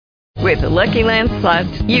With the Lucky Land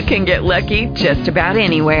Slots, you can get lucky just about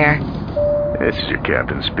anywhere. This is your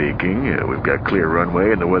captain speaking. We've got clear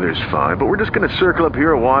runway and the weather's fine, but we're just going to circle up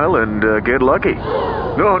here a while and get lucky.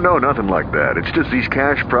 No, nothing like that. It's just these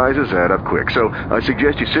cash prizes add up quick. So I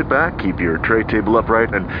suggest you sit back, keep your tray table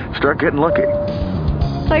upright, and start getting lucky.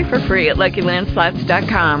 Play for free at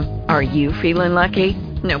LuckyLandSlots.com. Are you feeling lucky?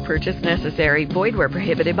 No purchase necessary. Void where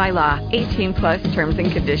prohibited by law. 18 plus terms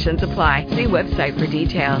and conditions apply. See website for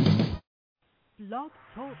details. Blog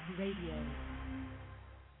Talk Radio.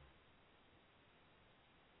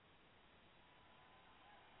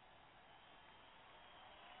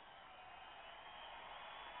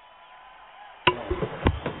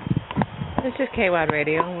 This is KWAD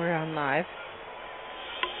Radio, and we're on live.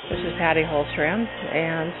 This is Patty Holstrom,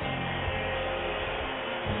 and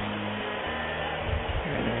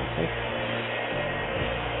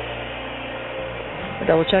we're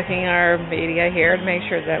double checking our media here to make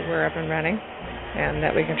sure that we're up and running and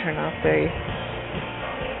that we can turn off the...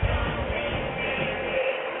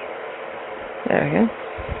 There we go.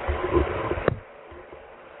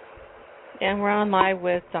 And we're on live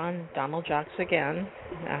with Donald Jacques again.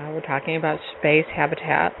 We're talking about space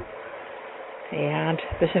habitat, and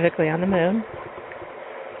specifically on the moon.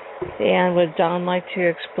 And would Don like to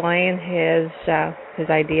explain his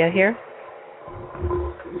idea here?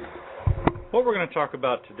 What we're going to talk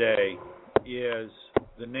about today is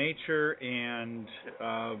the nature and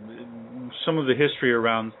some of the history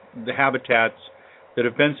around the habitats that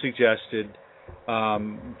have been suggested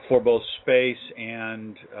for both space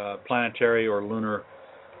and planetary or lunar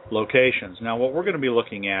locations. Now, what we're going to be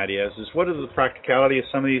looking at is what is the practicality of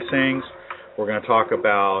some of these things. We're going to talk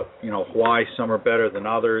about, why some are better than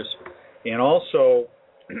others, and also,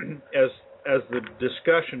 as the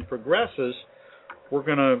discussion progresses, we're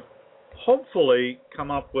going to hopefully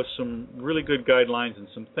come up with some really good guidelines and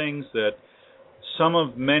some things that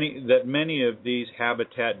many of these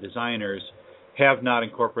habitat designers have not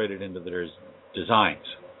incorporated into their designs.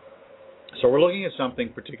 So we're looking at something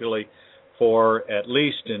particularly for, at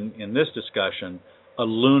least in this discussion, a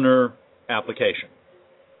lunar application.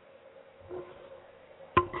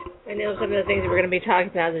 I know some of the things that we're going to be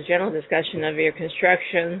talking about is a general discussion of your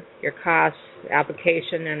construction, your costs,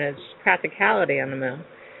 application, and its practicality on the moon.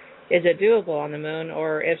 Is it doable on the moon,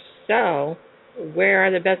 or if so, where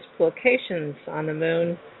are the best locations on the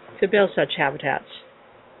moon to build such habitats?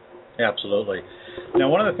 Absolutely. Now,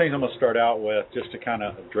 one of the things I'm going to start out with, just to kind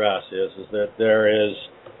of address, is that there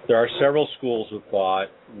are several schools of thought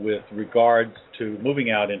with regards to moving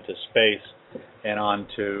out into space and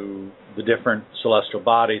onto the different celestial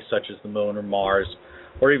bodies, such as the moon or Mars,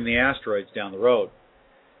 or even the asteroids down the road.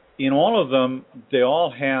 In all of them, they all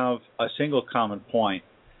have a single common point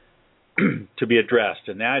to be addressed,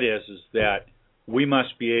 and that is that we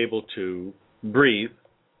must be able to breathe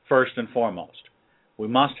first and foremost. We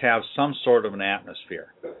must have some sort of an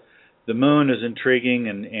atmosphere. The moon is intriguing,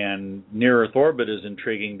 and near-Earth orbit is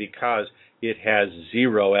intriguing because it has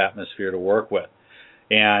zero atmosphere to work with.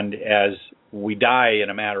 And as we die in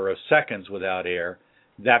a matter of seconds without air,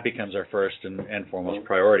 that becomes our first and foremost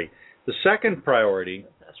priority. The second priority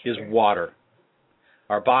is water.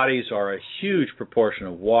 Our bodies are a huge proportion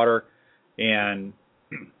of water, and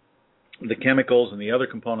the chemicals and the other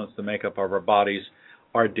components that make up our bodies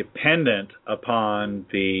are dependent upon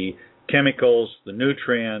the chemicals, the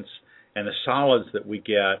nutrients, and the solids that we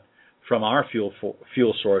get from our fuel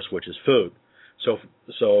source, which is food.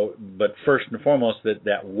 But first and foremost,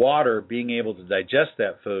 that water, being able to digest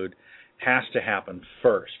that food, has to happen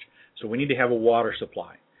first. So we need to have a water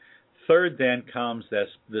supply. Third, then, comes this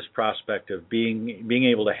prospect of being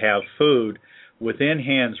able to have food within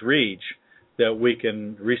hand's reach that we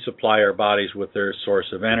can resupply our bodies with their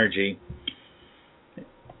source of energy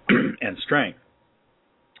and strength.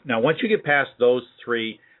 Now, once you get past those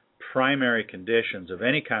three primary conditions of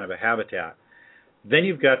any kind of a habitat, then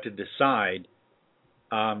you've got to decide,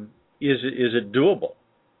 is it doable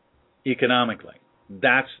economically?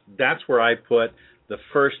 That's where I put the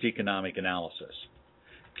first economic analysis.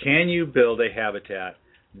 Can you build a habitat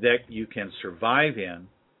that you can survive in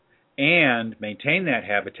and maintain that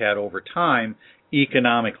habitat over time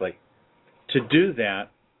economically? To do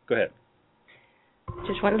that, go ahead.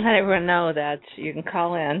 Just want to let everyone know that you can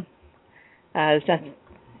call in.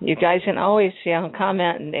 You guys can always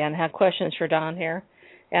comment and have questions for Don here.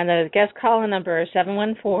 And the guest call-in number is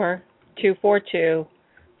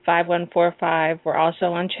 714-242-5145. We're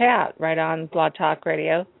also on chat right on Blog Talk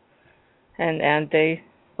Radio. And the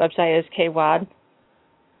website is KWAD.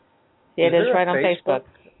 It is right on Facebook.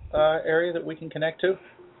 Area that we can connect to?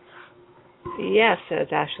 Yes,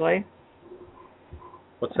 it's actually.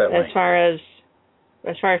 What's that link? As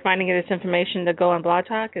far as finding this information to go on Blog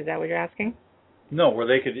Talk, is that what you're asking? No, where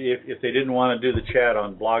they could, if they didn't want to do the chat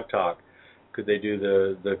on Blog Talk, could they do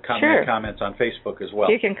the comments on Facebook as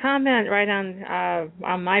well? You can comment right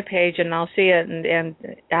on my page, and I'll see it and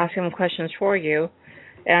ask them questions for you.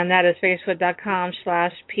 And that is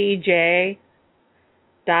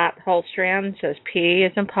facebook.com/pj.Hultstrand. It says P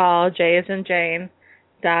as in Paul, J as in Jane,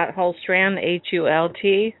 .Hultstrand,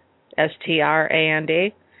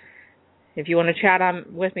 HULTSTRAND. If you want to chat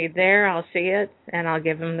with me there, I'll see it, and I'll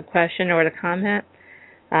give them the question or the comment,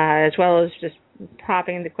 as well as just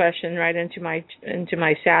popping the question right into my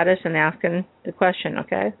status and asking the question,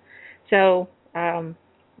 okay? So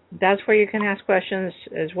that's where you can ask questions,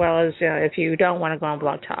 as well as if you don't want to go on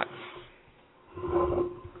Blog Talk.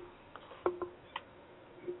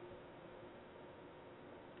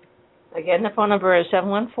 Again, the phone number is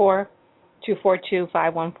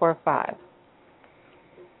 714-242-5145.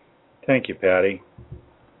 Thank you, Patty.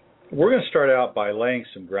 We're going to start out by laying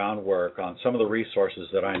some groundwork on some of the resources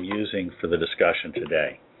that I'm using for the discussion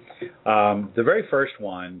today. The very first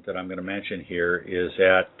one that I'm going to mention here is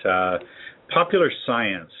that Popular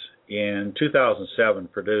Science in 2007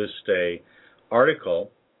 produced an article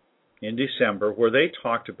in December where they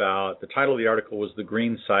talked about, the title of the article was The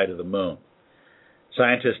Green Side of the Moon.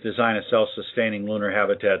 Scientists design a self-sustaining lunar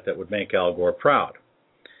habitat that would make Al Gore proud.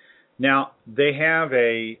 Now, they have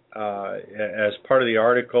as part of the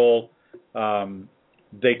article,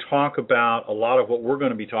 they talk about a lot of what we're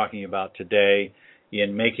going to be talking about today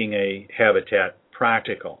in making a habitat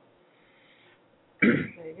practical.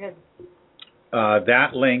 Very good.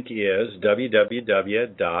 That link is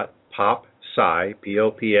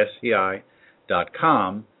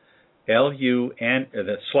www.popsci.com,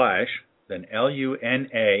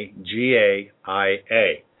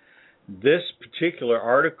 LUNAGAIA. This particular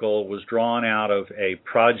article was drawn out of a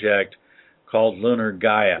project called Lunar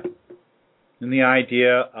Gaia, and the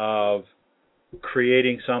idea of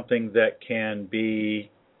creating something that can be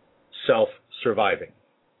self-surviving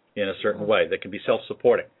in a certain way, that can be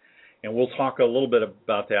self-supporting. And we'll talk a little bit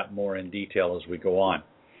about that more in detail as we go on.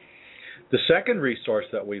 The second resource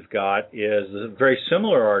that we've got is a very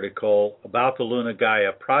similar article about the Lunar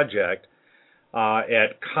Gaia project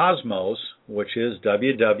at Cosmos, which is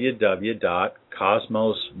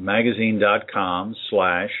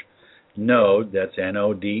www.cosmosmagazine.com/node, that's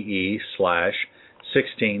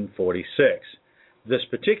NODE/1646. This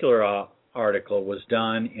particular article was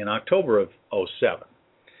done in October of 2007.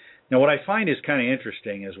 Now, what I find is kind of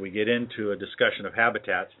interesting as we get into a discussion of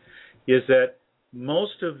habitats is that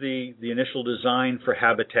most of the initial design for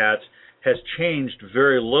habitats has changed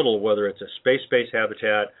very little, whether it's a space-based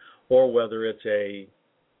habitat or whether it's a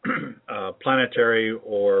planetary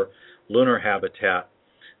or lunar habitat.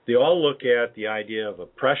 They all look at the idea of a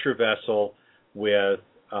pressure vessel with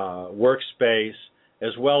workspace,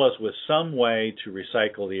 as well as with some way to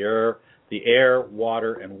recycle the air,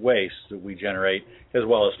 water, and waste that we generate, as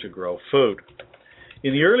well as to grow food.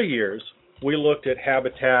 In the early years, we looked at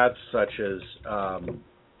habitats such as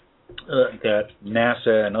that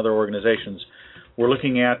NASA and other organizations were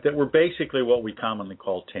looking at that were basically what we commonly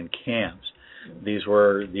call tin cans. These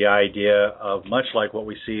were the idea of, much like what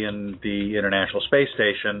we see in the International Space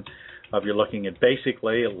Station, of you're looking at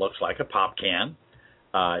basically, it looks like a pop can.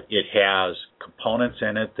 It has components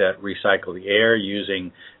in it that recycle the air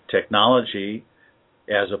using technology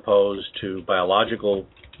as opposed to biological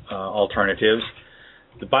alternatives.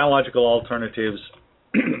 The biological alternatives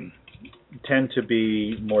tend to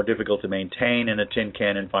be more difficult to maintain in a tin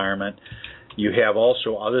can environment. You have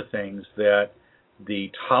also other things that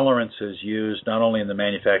the tolerances used not only in the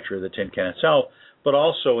manufacture of the tin can itself, but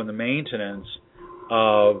also in the maintenance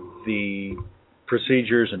of the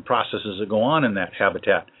procedures and processes that go on in that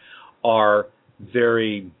habitat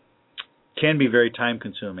can be very time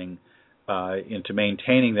consuming into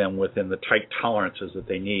maintaining them within the tight tolerances that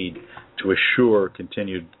they need to assure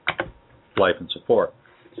continued life and support.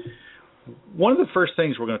 One of the first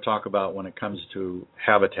things we're going to talk about when it comes to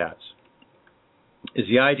habitats is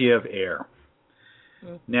the idea of air.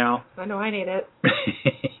 Now, I know I need it.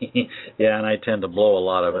 Yeah, and I tend to blow a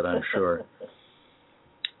lot of it, I'm sure.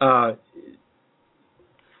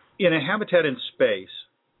 In a habitat in space,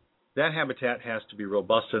 that habitat has to be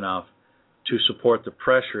robust enough to support the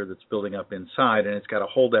pressure that's building up inside, and it's got to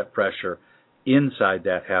hold that pressure inside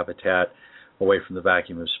that habitat away from the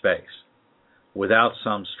vacuum of space. Without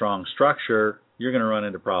some strong structure, you're going to run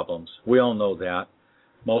into problems. We all know that.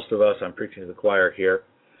 Most of us, I'm preaching to the choir here.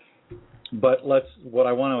 But what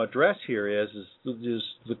I want to address here is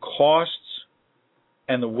the costs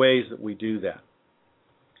and the ways that we do that.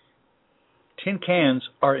 tin cans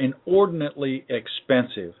are inordinately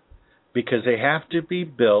expensive because they have to be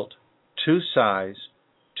built to size,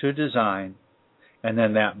 to design, and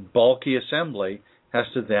then that bulky assembly has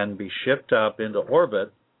to then be shipped up into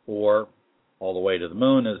orbit or all the way to the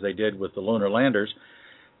moon, as they did with the lunar landers,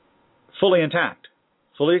 fully intact,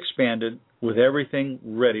 fully expanded, with everything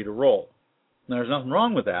ready to roll. Now, there's nothing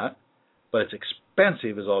wrong with that, but it's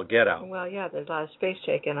expensive as all get out. Well, yeah, there's a lot of space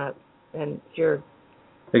taken up, and you're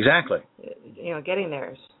exactly, getting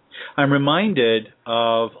there. I'm reminded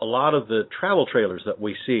of a lot of the travel trailers that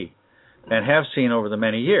we see and have seen over the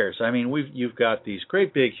many years. I mean, you've got these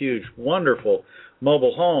great big, huge, wonderful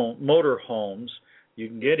motor homes. You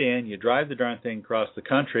can get in, you drive the darn thing across the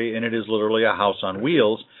country, and it is literally a house on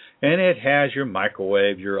wheels. And it has your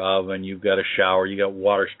microwave, your oven, you've got a shower, you got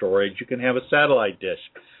water storage, you can have a satellite dish,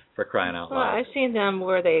 for crying out loud. Well, I've seen them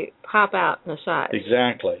where they pop out in the sides.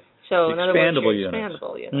 Exactly. So in other words, expandable units.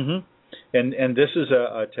 Mm-hmm. And this is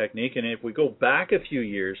a technique, and if we go back a few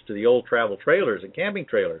years to the old travel trailers and camping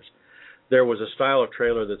trailers, there was a style of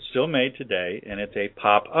trailer that's still made today, and it's a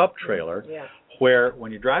pop-up trailer, where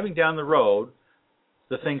when you're driving down the road,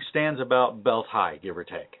 the thing stands about belt high, give or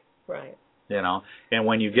take. Right. And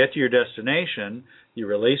when you get to your destination, you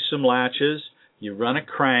release some latches, you run a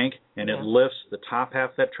crank, and it lifts the top half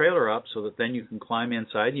of that trailer up so that then you can climb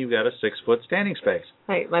inside and you've got a 6-foot standing space.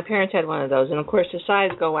 Right. My parents had one of those, and of course the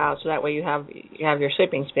sides go out so that way you have your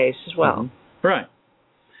sleeping space as well. Mm-hmm. Right.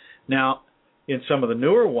 Now, in some of the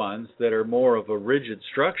newer ones that are more of a rigid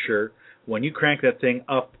structure, when you crank that thing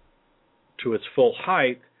up to its full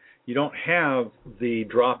height, you don't have the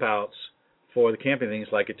dropouts for the camping things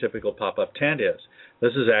like a typical pop-up tent is.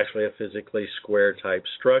 This is actually a physically square type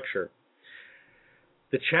structure.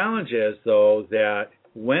 The challenge is, though, that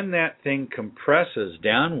when that thing compresses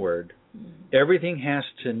downward, everything has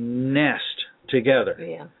to nest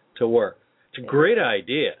together to work. It's a great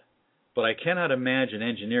idea, but I cannot imagine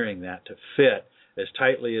engineering that to fit as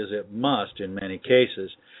tightly as it must in many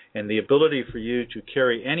cases. And the ability for you to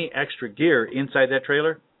carry any extra gear inside that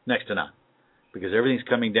trailer, next to none, because everything's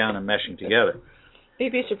coming down and meshing together.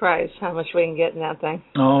 You'd be surprised how much we can get in that thing.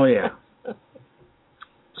 Oh, yeah.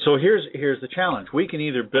 So here's the challenge. We can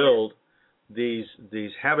either build these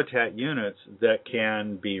habitat units that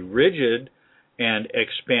can be rigid and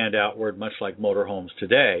expand outward, much like motorhomes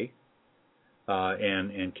today,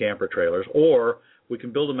 and camper trailers, or we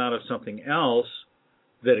can build them out of something else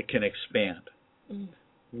that it can expand.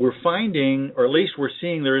 We're finding, or at least we're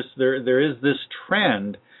seeing, there is this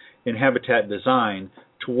trend in habitat design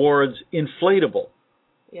towards inflatable.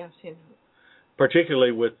 Yeah, I've seen that.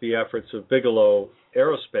 Particularly with the efforts of Bigelow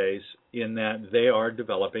Aerospace, in that they are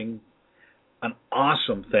developing an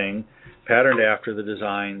awesome thing patterned after the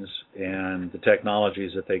designs and the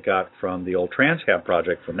technologies that they got from the old Transhab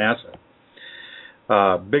project from NASA.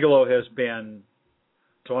 Bigelow has been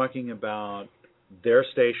talking about their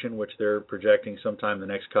station, which they're projecting sometime in the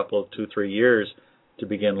next couple of 2-3 years to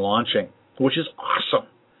begin launching, which is awesome.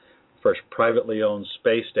 First privately owned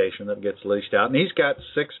space station that gets leased out. And he's got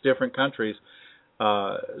 6 different countries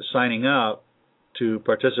signing up to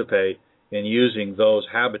participate in using those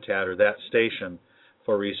habitat or that station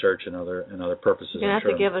for research and other purposes. You're going to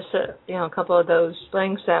have to give us a couple of those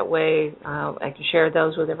links, that way I can share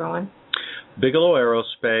those with everyone. Bigelow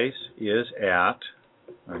Aerospace is at,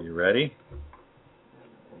 are you ready?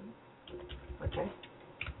 Okay.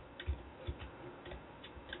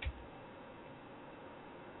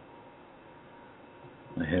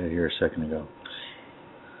 I had it here a second ago.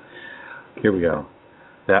 Here we go.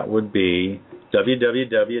 That would be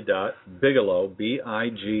www.bigelow,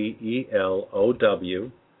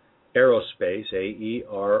 BIGELOW, aerospace,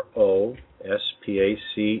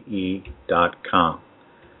 AEROSPACE.com.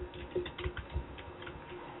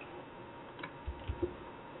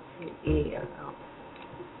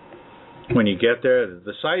 When you get there,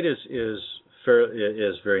 the site is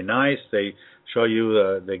very nice. They show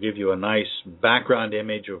you, they give you a nice background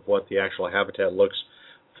image of what the actual habitat looks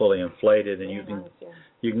fully inflated, and you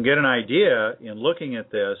can get an idea in looking at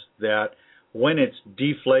this that when it's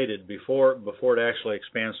deflated before it actually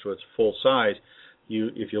expands to its full size,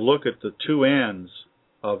 if you look at the 2 ends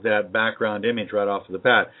of that background image right off of the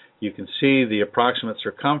bat, you can see the approximate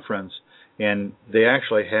circumference, and they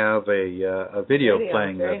actually have a video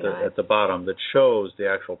playing at the bottom that shows the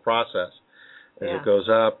actual process. As it goes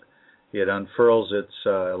up, it unfurls its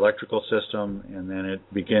electrical system, and then it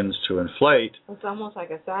begins to inflate. It's almost like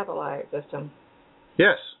a satellite system.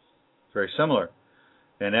 Yes, very similar.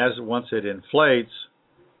 And once it inflates,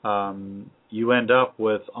 you end up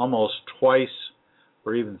with almost twice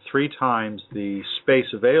or even 3 times the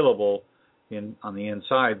space available on the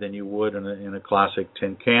inside than you would in a classic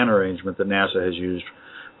tin can arrangement that NASA has used,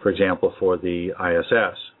 for example, for the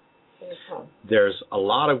ISS. Okay. There's a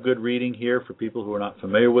lot of good reading here for people who are not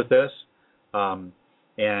familiar with this. And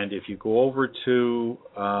if you go over to,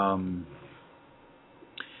 on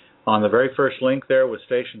the very first link there with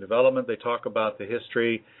station development, they talk about the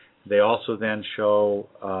history. They also then show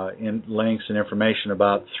links and information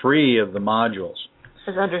about 3 of the modules.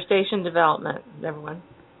 It's under station development, everyone.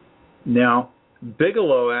 Now,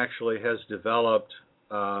 Bigelow actually has developed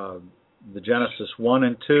the Genesis 1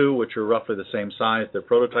 and 2, which are roughly the same size. They're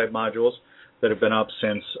prototype modules that have been up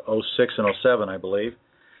since 06 and 07, I believe.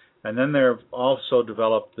 And then they've also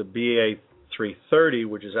developed the BA330,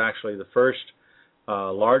 which is actually the first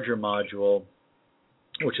larger module,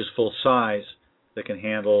 which is full size, that can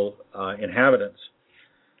handle inhabitants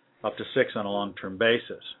up to 6 on a long-term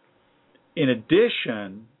basis. In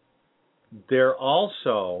addition, they're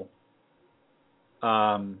also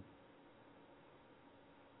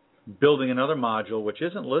building another module, which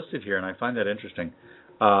isn't listed here, and I find that interesting.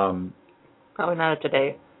 Probably not up to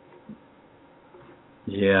date.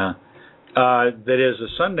 Yeah. That is a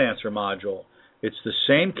Sundancer module. It's the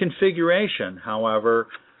same configuration, however,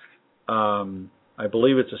 I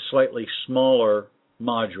believe it's a slightly smaller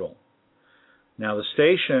module. Now, the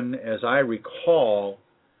station, as I recall,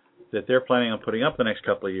 that they're planning on putting up the next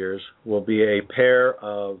couple of years will be a pair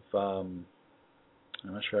of, I'm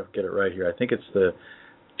not sure if I get it right here, I think it's the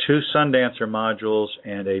 2 Sundancer modules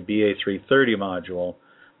and a BA330 module,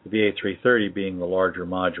 the BA330 being the larger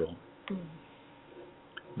module.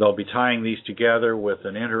 They'll be tying these together with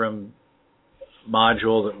an interim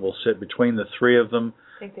module that will sit between the 3 of them.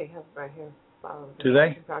 I think they have it right here. Do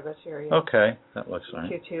they? Progress here, yeah. Okay, that looks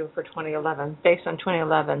fine. Q2 for 2011, based on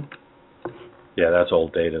 2011. Yeah, that's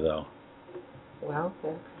old data, though. Well,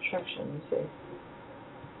 the construction, you see.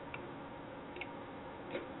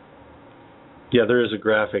 Yeah, there is a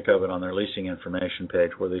graphic of it on their leasing information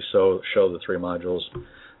page where they show the 3 modules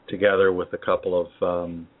together with a couple of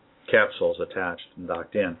capsules attached and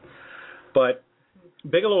docked in. But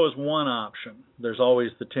Bigelow is one option. There's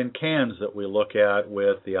always the tin cans that we look at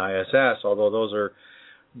with the ISS, although those are,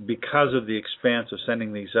 because of the expense of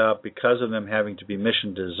sending these up, because of them having to be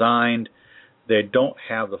mission designed, they don't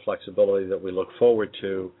have the flexibility that we look forward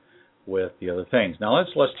to with the other things. Now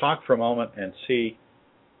let's talk for a moment and see.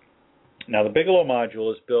 Now the Bigelow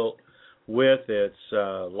module is built with its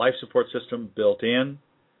life support system built in.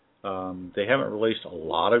 They haven't released a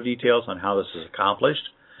lot of details on how this is accomplished.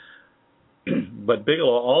 But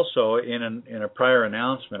Bigelow also, in a prior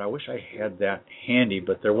announcement, I wish I had that handy,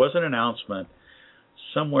 but there was an announcement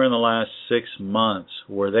somewhere in the last 6 months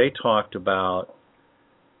where they talked about,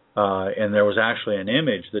 and there was actually an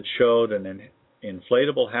image that showed an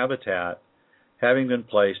inflatable habitat having been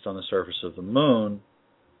placed on the surface of the moon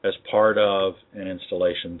as part of an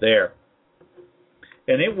installation there.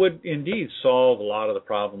 And it would indeed solve a lot of the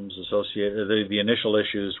problems associated, the initial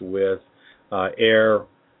issues with air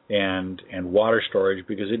and water storage,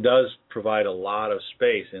 because it does provide a lot of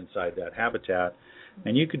space inside that habitat.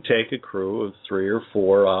 And you could take a crew of 3 or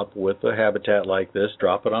 4 up with a habitat like this,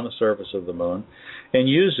 drop it on the surface of the moon, and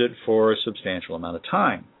use it for a substantial amount of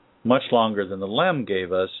time, much longer than the LEM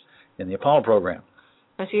gave us in the Apollo program.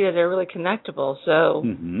 I see that they're really connectable, so...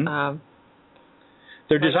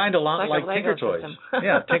 They're designed a lot like Tinker Toys.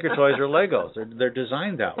 Yeah, Tinker Toys are Legos. They're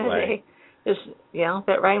designed that way. They just,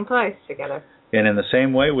 fit right in place together. And in the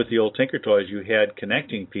same way with the old Tinker Toys, you had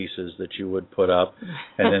connecting pieces that you would put up,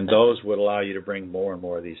 and then those would allow you to bring more and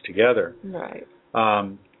more of these together. Right.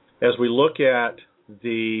 As we look at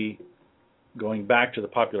going back to the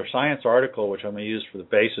Popular Science article, which I'm going to use for the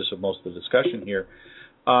basis of most of the discussion here,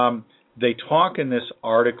 they talk in this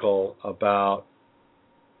article about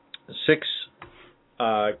 6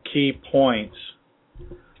 key points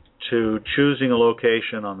to choosing a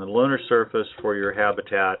location on the lunar surface for your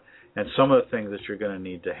habitat, and some of the things that you're going to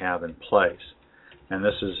need to have in place. And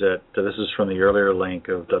this is from the earlier link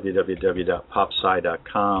of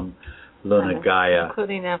www.popsci.com, Luna Gaia. I'm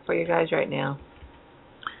including that for you guys right now.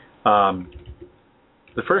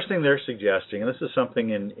 The first thing they're suggesting, and this is something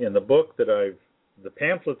in the book the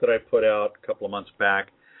pamphlet that I put out a couple of months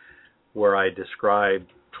back, where I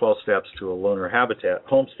described 12 steps to a lunar habitat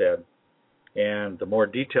homestead, and the more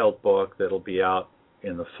detailed book that'll be out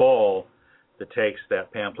in the fall that takes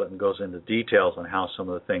that pamphlet and goes into details on how some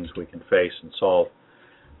of the things we can face and solve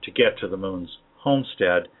to get to the moon's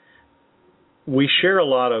homestead. We share a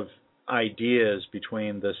lot of ideas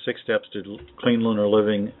between the 6 steps to clean lunar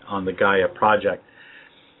living on the Gaia project.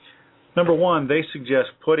 Number one, they suggest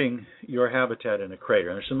putting your habitat in a crater.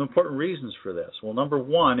 And there's some important reasons for this. Well, number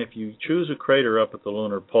one, if you choose a crater up at the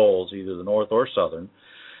lunar poles, either the north or southern,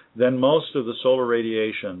 then most of the solar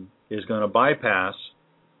radiation is going to bypass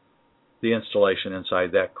the installation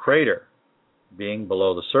inside that crater, being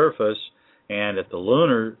below the surface. And at the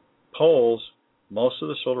lunar poles, most of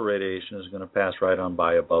the solar radiation is going to pass right on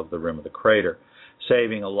by above the rim of the crater,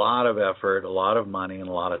 saving a lot of effort, a lot of money, and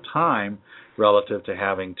a lot of time relative to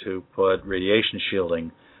having to put radiation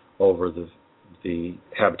shielding over the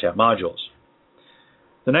habitat modules.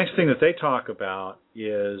 The next thing that they talk about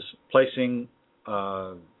is placing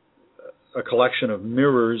a collection of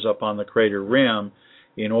mirrors up on the crater rim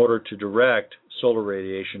in order to direct solar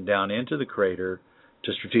radiation down into the crater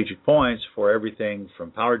to strategic points for everything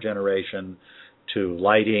from power generation to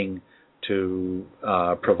lighting to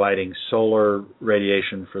providing solar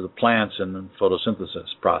radiation for the plants and photosynthesis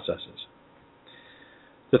processes.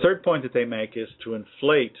 The third point that they make is to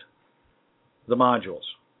inflate the modules.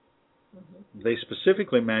 Mm-hmm. They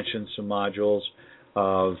specifically mention some modules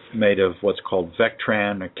made of what's called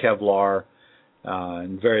Vectran or Kevlar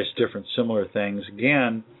and various different similar things.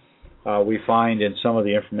 Again, we find in some of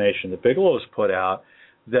the information that Bigelow has put out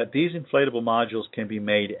that these inflatable modules can be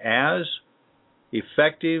made as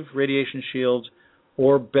effective radiation shields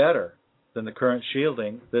or better than the current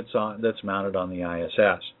shielding that's mounted on the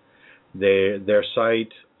ISS. Their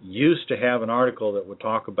site used to have an article that would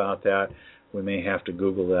talk about that. We may have to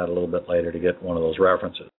Google that a little bit later to get one of those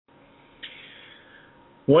references.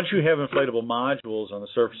 Once you have inflatable modules on the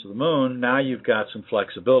surface of the moon, now you've got some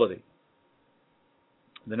flexibility.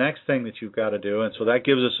 The next thing that you've got to do, and so that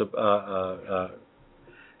gives us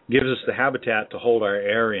the habitat to hold our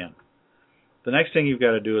air in. The next thing you've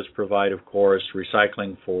got to do is provide, of course,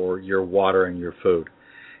 recycling for your water and your food.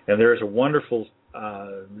 And there's a wonderful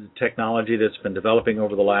technology that's been developing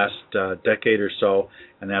over the last decade or so,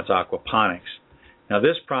 and that's aquaponics. Now,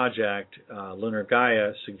 this project, Lunar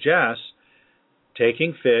Gaia, suggests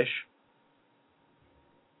taking fish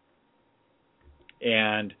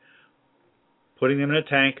and putting them in a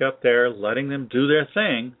tank up there, letting them do their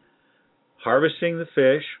thing, harvesting the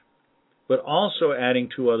fish, but also adding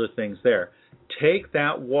two other things there. Take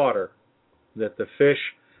that water that the fish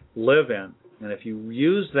live in, and if you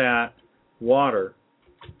use that water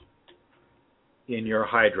in your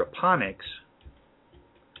hydroponics,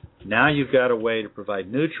 now you've got a way to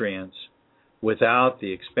provide nutrients without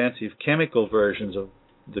the expensive chemical versions of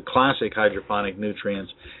the classic hydroponic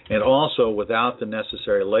nutrients, and also without the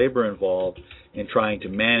necessary labor involved in trying to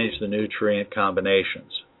manage the nutrient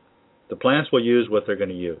combinations. The plants will use what they're going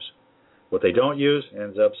to use. What they don't use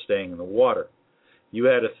ends up staying in the water. You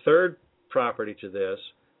add a third property to this,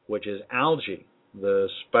 which is algae. The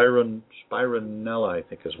spironella, I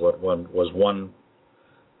think, is what was one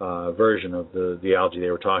version of the algae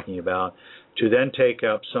they were talking about, to then take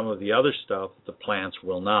up some of the other stuff that the plants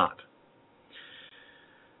will not.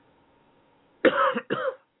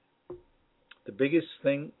 The biggest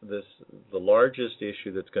thing, the largest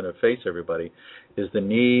issue that's going to face everybody is the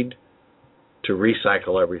need to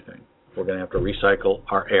recycle everything. We're going to have to recycle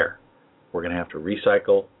our air. We're going to have to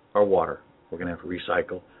recycle our water. We're going to have to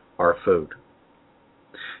recycle our food.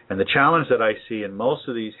 And the challenge that I see in most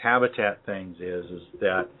of these habitat things is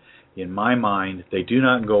that, in my mind, they do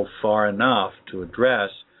not go far enough to address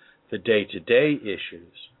the day-to-day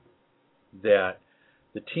issues that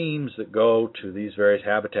the teams that go to these various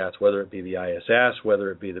habitats, whether it be the ISS,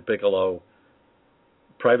 whether it be the Bigelow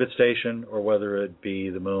private station, or whether it be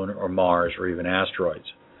the moon or Mars or even asteroids.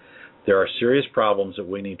 There are serious problems that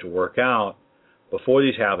we need to work out before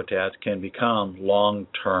these habitats can become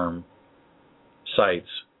long-term sites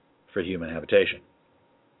for human habitation.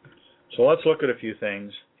 So let's look at a few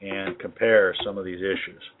things and compare some of these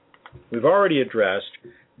issues. We've already addressed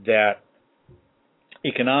that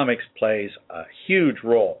economics plays a huge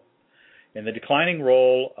role in the declining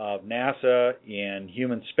role of NASA in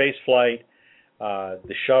human spaceflight,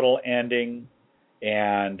 the shuttle ending,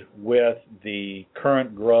 and with the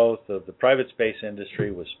current growth of the private space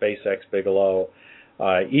industry with SpaceX, Bigelow,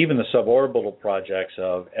 even the suborbital projects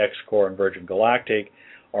of X-Core and Virgin Galactic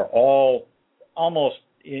are all almost,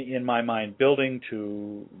 in my mind, building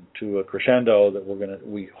to a crescendo that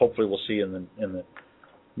we hopefully will see in the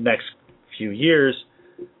next few years,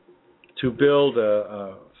 to build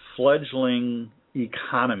a fledgling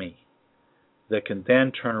economy that can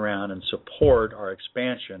then turn around and support our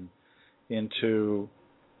expansion into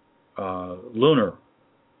lunar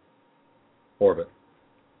orbit.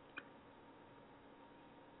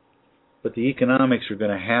 But the economics are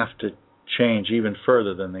going to have to change even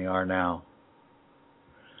further than they are now.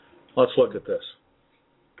 Let's look at this.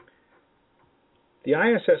 The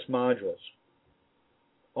ISS modules,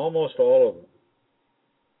 almost all of them,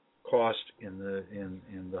 cost in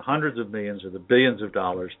the hundreds of millions or the billions of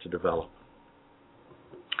dollars to develop.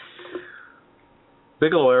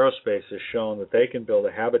 Bigelow Aerospace has shown that they can build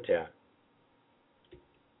a habitat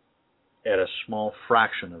at a small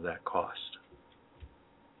fraction of that cost.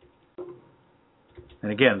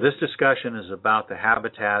 And again, this discussion is about the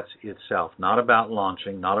habitats itself, not about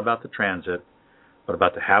launching, not about the transit, but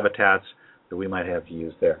about the habitats that we might have to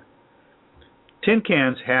use there. Tin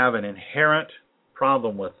cans have an inherent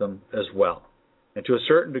problem with them as well. And to a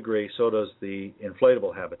certain degree, so does the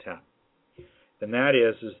inflatable habitat. And that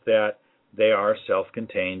is that they are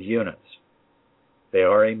self-contained units. They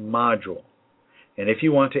are a module. And if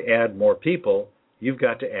you want to add more people, you've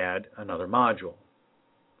got to add another module.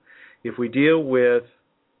 If we deal with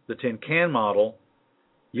the tin can model,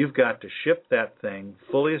 you've got to ship that thing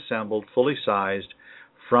fully assembled, fully sized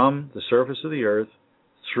from the surface of the Earth,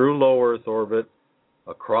 through low Earth orbit,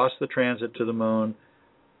 across the transit to the moon.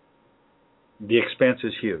 The expense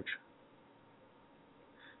is huge.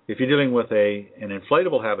 If you're dealing with an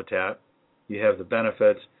inflatable habitat, you have the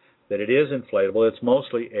benefits that it is inflatable. It's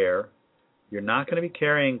mostly air. You're not going to be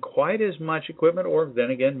carrying quite as much equipment, or then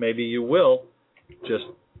again, maybe you will, just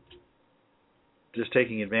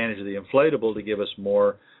taking advantage of the inflatable to give us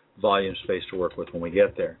more volume space to work with when we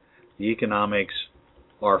get there. The economics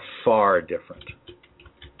are far different.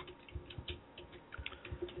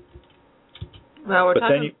 Well, we're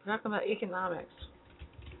talking about economics.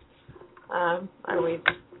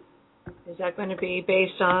 Is that going to be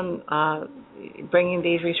based on bringing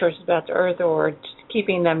these resources back to Earth, or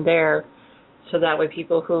keeping them there so that way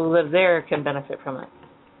people who live there can benefit from it?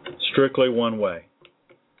 Strictly one way.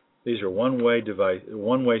 These are one-way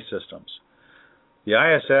systems. The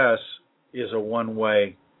ISS is a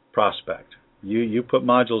one-way prospect. You put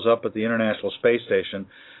modules up at the International Space Station.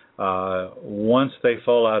 Once they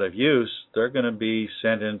fall out of use, they're going to be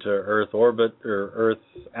sent into Earth orbit or Earth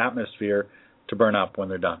atmosphere to burn up when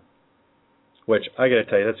they're done. Which, I got to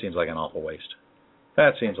tell you, that seems like an awful waste.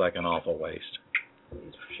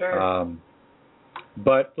 Sure.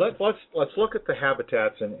 But let's look at the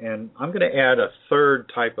habitats, and I'm going to add a third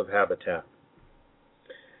type of habitat.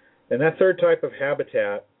 And that third type of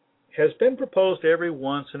habitat has been proposed every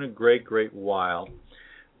once in a great while.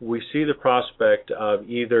 We see the prospect of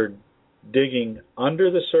either digging under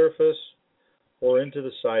the surface or into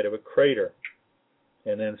the side of a crater,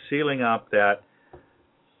 and then sealing up that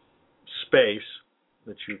space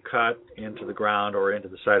that you cut into the ground or into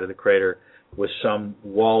the side of the crater with some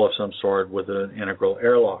wall of some sort with an integral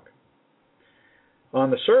airlock. On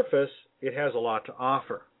the surface, it has a lot to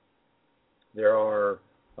offer. There are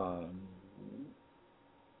a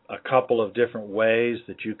couple of different ways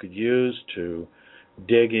that you could use to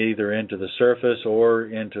dig either into the surface or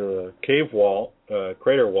into a cave wall,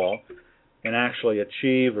 crater wall, and actually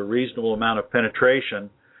achieve a reasonable amount of penetration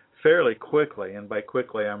fairly quickly. And by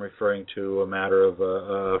quickly, I'm referring to a matter of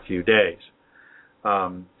a few days.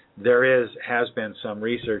 There has been some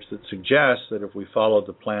research that suggests that if we follow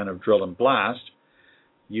the plan of drill and blast,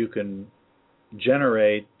 you can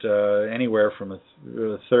generate anywhere from a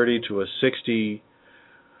 30 to a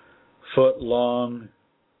 60-foot long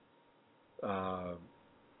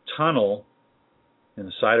tunnel in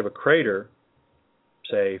the side of a crater,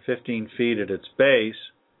 say 15 feet at its base,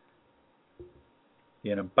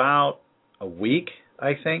 in about a week,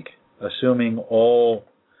 I think, assuming all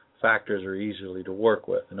factors are easily to work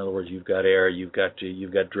with. In other words, you've got air, you've got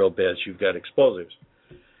drill bits, you've got explosives.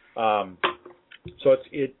 So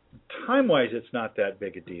time-wise, it's not that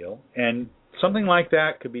big a deal, and something like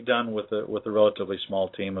that could be done with a relatively small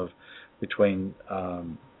team of between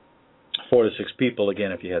 4 to 6 people.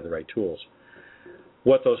 Again, if you had the right tools.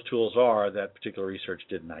 What those tools are, that particular research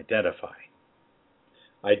didn't identify.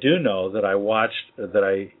 I do know that I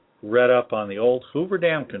read up on the old Hoover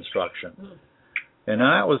Dam construction. And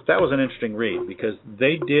that was an interesting read, because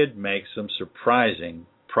they did make some surprising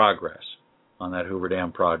progress on that Hoover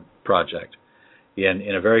Dam project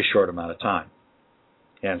in a very short amount of time.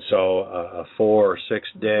 And so a 4 or 6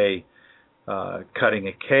 day cutting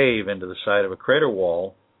a cave into the side of a crater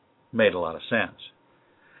wall made a lot of sense.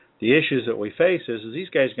 The issues that we face is these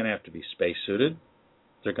guys are going to have to be space-suited.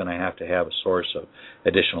 They're going to have a source of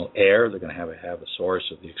additional air. They're going to have a source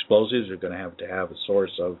of the explosives. They're going to have a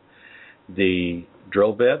source of the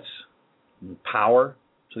drill bits, power.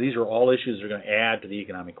 So these are all issues that are going to add to the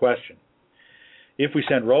economic question. If we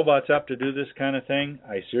send robots up to do this kind of thing,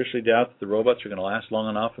 I seriously doubt that the robots are going to last long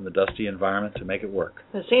enough in the dusty environment to make it work.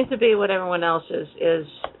 It seems to be what everyone else is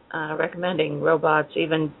recommending. Robots,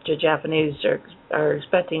 even the Japanese, are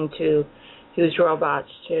expecting to use robots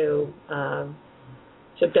to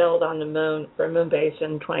build on the moon for a moon base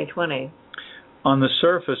in 2020? On the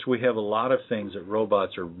surface, we have a lot of things that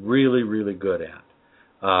robots are really, really good at.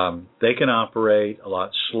 They can operate a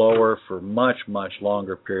lot slower for much, much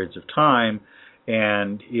longer periods of time,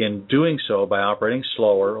 and in doing so, by operating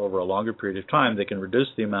slower over a longer period of time, they can reduce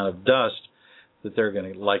the amount of dust that they're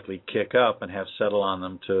going to likely kick up and have settle on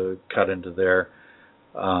them to cut into their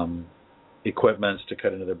equipments, to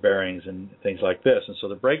cut into their bearings and things like this. And so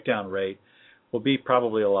the breakdown rate will be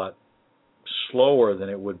probably a lot slower than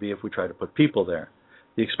it would be if we tried to put people there.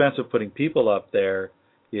 The expense of putting people up there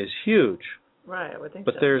is huge. Right, I would think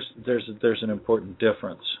but so. there's an important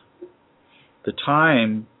difference. The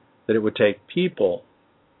time that it would take people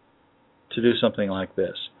to do something like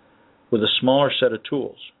this with a smaller set of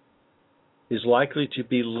tools is likely to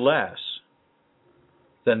be less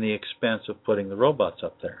than the expense of putting the robots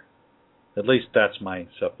up there. At least that's my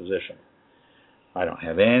supposition. I don't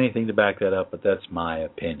have anything to back that up, but that's my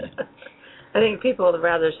opinion. I think people would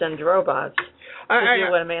rather send robots to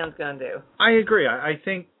do what a man's going to do. I agree. I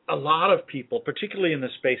think a lot of people, particularly in the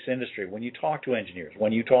space industry, when you talk to engineers,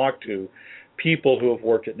 when you talk to people who have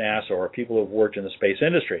worked at NASA or people who have worked in the space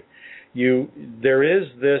industry, there is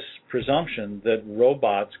this presumption that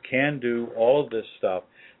robots can do all of this stuff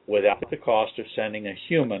without the cost of sending a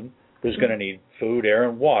human who's going to need food, air,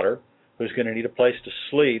 and water, who's going to need a place to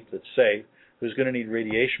sleep that's safe, who's going to need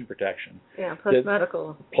radiation protection. Yeah, plus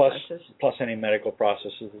medical. Plus any medical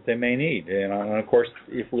processes that they may need. And of course,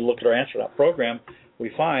 if we look at our astronaut program,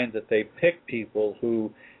 we find that they pick people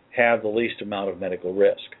who have the least amount of medical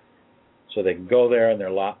risk. So they can go there and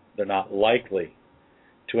they're not likely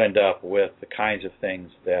to end up with the kinds of things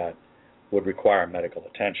that would require medical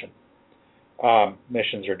attention.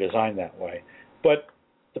 Missions are designed that way. But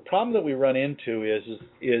the problem that we run into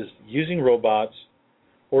is using robots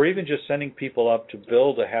or even just sending people up to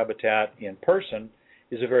build a habitat in person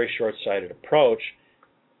is a very short-sighted approach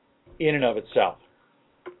in and of itself.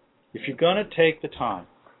 If you're going to take the time,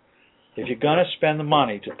 if you're going to spend the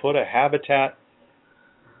money to put a habitat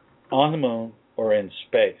on the moon or in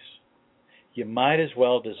space, you might as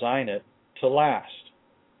well design it to last.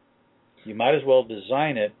 You might as well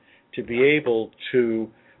design it to be able to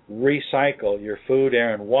recycle your food,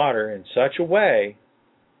 air, and water in such a way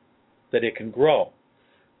that it can grow.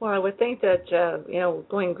 Well, I would think that,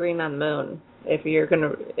 going green on the moon, if you're going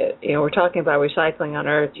to, we're talking about recycling on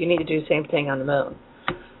Earth, you need to do the same thing on the moon.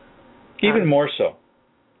 Even more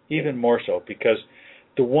so, because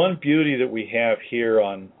the one beauty that we have here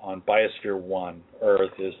on Biosphere 1,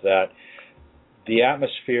 Earth, is that the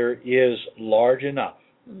atmosphere is large enough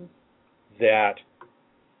that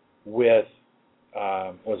with,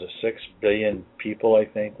 6 billion people, I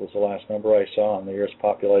think, was the last number I saw on the Earth's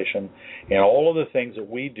population, and all of the things that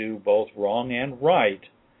we do, both wrong and right,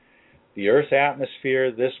 the Earth's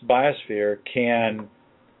atmosphere, this biosphere, can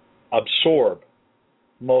absorb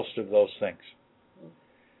most of those things.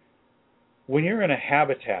 When you're in a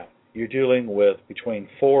habitat, you're dealing with between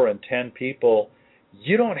 4 and 10 people,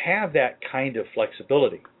 you don't have that kind of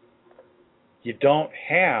flexibility. You don't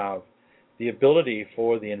have the ability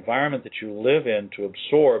for the environment that you live in to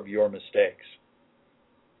absorb your mistakes.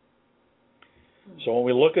 So when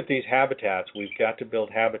we look at these habitats, we've got to build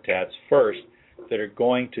habitats first that are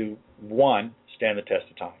going to, 1, stand the test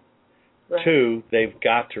of time. Right. 2, they've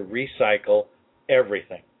got to recycle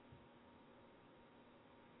everything.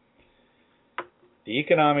 The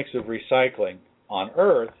economics of recycling on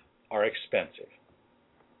Earth are expensive.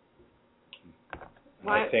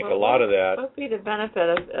 I think a lot of that... What would be the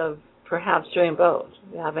benefit of perhaps doing both,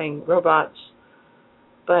 having robots,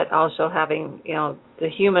 but also having, the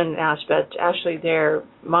human aspect actually there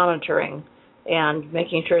monitoring and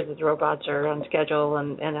making sure that the robots are on schedule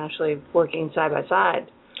and actually working side by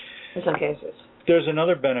side in some cases? There's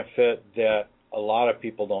another benefit that a lot of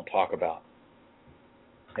people don't talk about,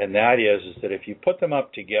 and that is that if you put them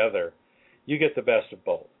up together, you get the best of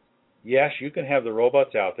both. Yes, you can have the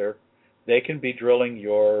robots out there. They can be drilling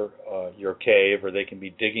your cave, or they can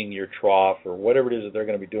be digging your trough, or whatever it is that they're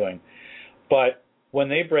going to be doing. But when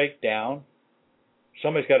they break down,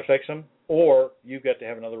 somebody's got to fix them, or you've got to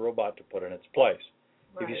have another robot to put in its place.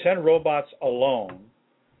 Right. If you send robots alone,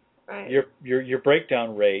 right, your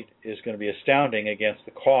breakdown rate is going to be astounding against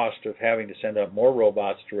the cost of having to send up more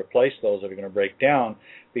robots to replace those that are going to break down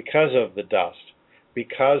because of the dust,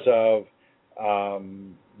 because of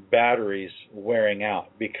batteries wearing out,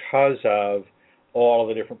 because of all of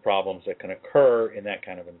the different problems that can occur in that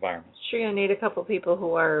kind of environment. Sure, you need a couple of people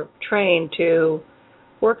who are trained to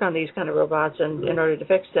work on these kind of robots in order to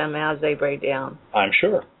fix them as they break down. I'm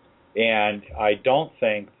sure. And I don't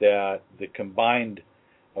think that the combined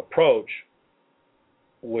approach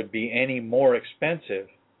would be any more expensive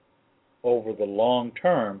over the long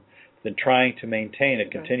term than trying to maintain a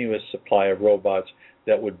continuous supply of robots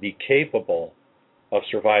that would be capable of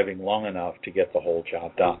surviving long enough to get the whole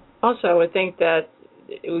job done. Also, I would think that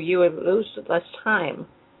you would lose less time,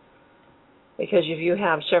 because if you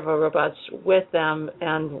have several robots with them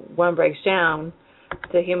and one breaks down,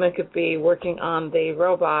 the human could be working on the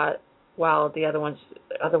robot while the other one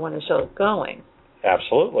is still going.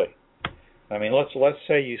 Absolutely. I mean, let's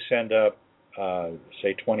say you send up,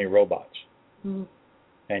 say, 20 robots, mm-hmm.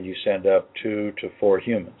 and you send up 2 to 4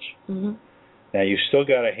 humans. Mm-hmm. Now, you still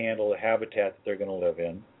got to handle the habitat that they're going to live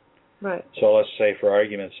in. Right. So let's say, for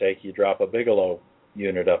argument's sake, you drop a Bigelow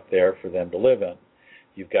unit up there for them to live in.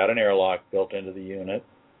 You've got an airlock built into the unit.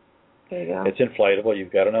 There you go. It's inflatable.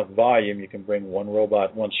 You've got enough volume. You can bring one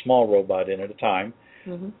small robot in at a time,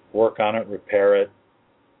 mm-hmm. work on it, repair it,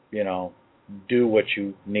 do what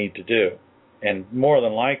you need to do. And more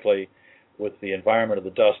than likely, with the environment of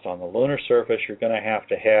the dust on the lunar surface, you're going to have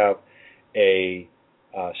a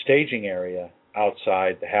staging area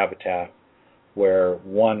outside the habitat where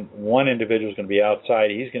one individual is going to be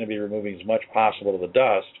outside. He's going to be removing as much possible of the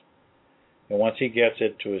dust. And once he gets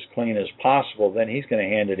it to as clean as possible, then he's going to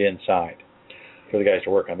hand it inside for the guys to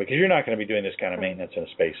work on. Because you're not going to be doing this kind of maintenance in a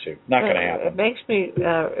spacesuit. Not going to happen.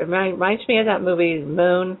 It reminds me of that movie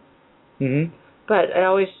Moon. Mm-hmm. But I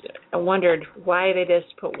always wondered why they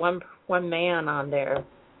just put one man on there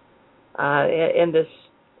in this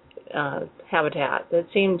habitat. It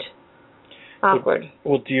seemed awkward.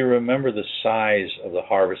 Well, do you remember the size of the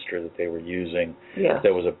harvester that they were using? Yes.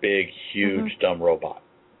 That was a big, huge, mm-hmm. dumb robot.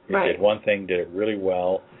 It right. did one thing, did it really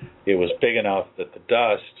well. It was big enough that the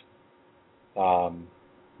dust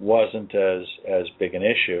wasn't as big an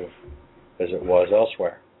issue as it was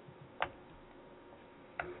elsewhere.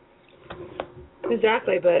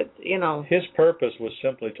 Exactly, but, His purpose was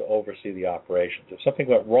simply to oversee the operations. If something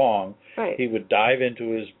went wrong, right. he would dive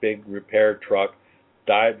into his big repair truck,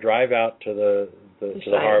 drive out to the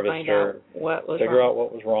harvester, figure out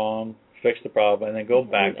what was wrong, fix the problem, and then go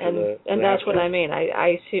back to the And that's what I mean.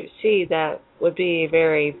 I see that would be a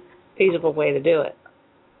very feasible way to do it.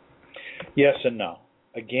 Yes and no.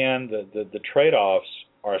 Again, the trade-offs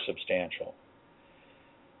are substantial.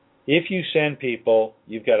 If you send people,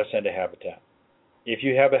 you've got to send a habitat. If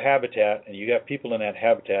you have a habitat and you have people in that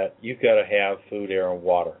habitat, you've got to have food, air, and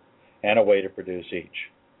water, and a way to produce each.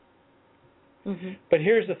 Mm-hmm. But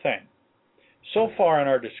here's the thing. So far in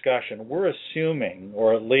our discussion, we're assuming,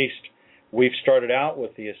 or at least we've started out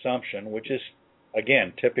with the assumption, which is,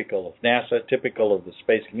 again, typical of NASA, typical of the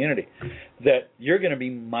space community, that you're going to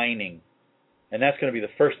be mining, and that's going to be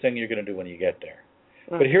the first thing you're going to do when you get there.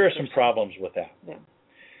 But here are some problems with that. Yeah.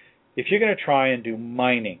 If you're going to try and do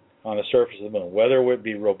mining on the surface of the moon, whether it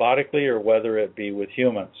be robotically or whether it be with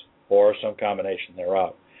humans or some combination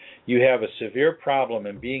thereof, you have a severe problem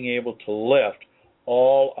in being able to lift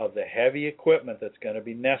all of the heavy equipment that's going to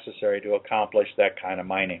be necessary to accomplish that kind of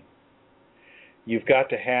mining. You've got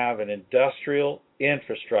to have an industrial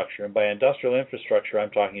infrastructure, and by industrial infrastructure,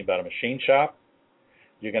 I'm talking about a machine shop.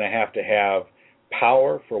 You're going to have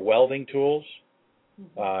power for welding tools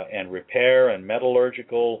and repair and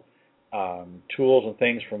metallurgical tools and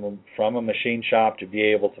things from a machine shop to be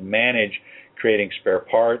able to manage creating spare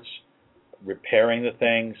parts, repairing the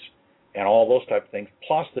things, and all those type of things,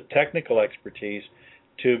 plus the technical expertise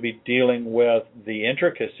to be dealing with the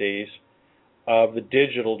intricacies of the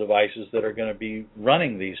digital devices that are going to be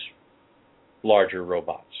running these larger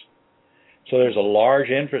robots. So there's a large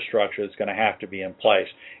infrastructure that's going to have to be in place,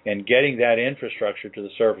 and getting that infrastructure to the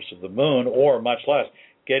surface of the moon, or much less,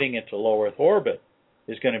 getting it to low Earth orbit,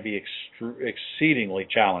 is going to be exceedingly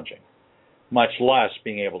challenging, much less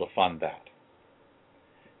being able to fund that.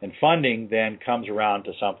 And funding then comes around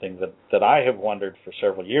to something that I have wondered for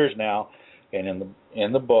several years now, and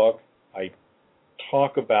in the book I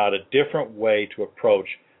talk about a different way to approach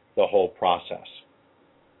the whole process.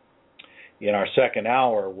 In our second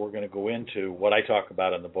hour, we're going to go into what I talk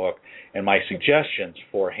about in the book and my suggestions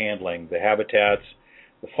for handling the habitats,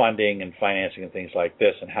 the funding and financing and things like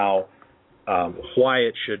this, and how why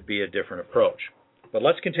it should be a different approach. But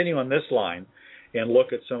let's continue on this line and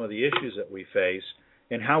look at some of the issues that we face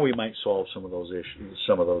and how we might solve some of those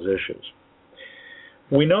issues.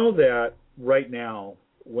 We know that right now,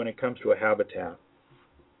 when it comes to a habitat,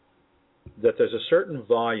 that there's a certain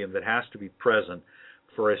volume that has to be present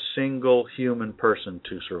for a single human person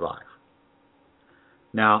to survive.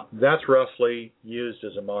 Now, that's roughly used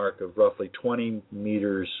as a mark of roughly 20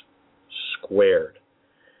 meters squared.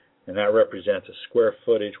 And that represents a square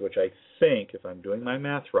footage, which I think, if I'm doing my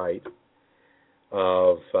math right,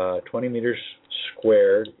 of 20 meters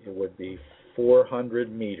squared, it would be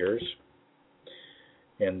 400 meters.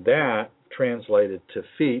 And that, translated to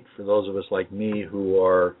feet, for those of us like me who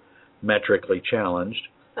are metrically challenged,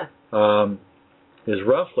 is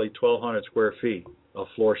roughly 1,200 square feet of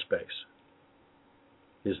floor space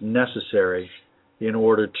is necessary in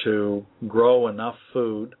order to grow enough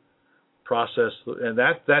food, process, and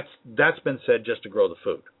that's been said just to grow the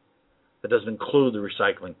food. That doesn't include the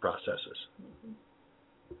recycling processes.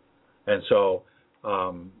 And so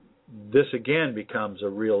this again becomes a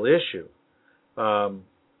real issue.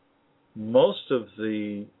 Most of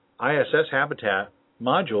the ISS habitat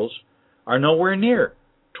modules are nowhere near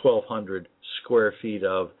 1,200 square feet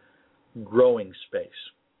of growing space.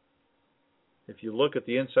 If you look at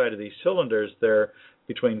the inside of these cylinders, they're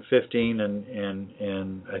between 15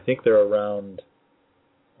 and I think they're around,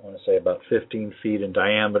 I want to say about 15 feet in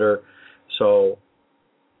diameter. So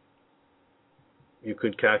you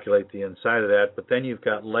could calculate the inside of that, but then you've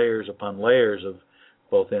got layers upon layers of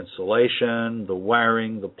both insulation, the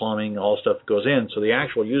wiring, the plumbing, all stuff that goes in. So the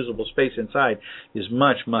actual usable space inside is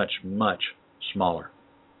much, much, much smaller.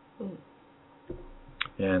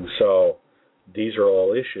 And so these are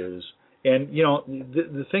all issues. And, you know,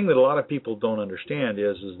 the thing that a lot of people don't understand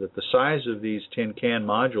is that the size of these tin can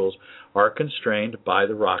modules are constrained by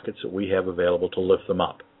the rockets that we have available to lift them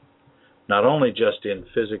up. Not only just in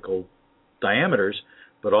physical diameters,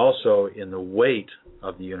 but also in the weight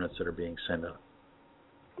of the units that are being sent up.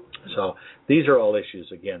 So these are all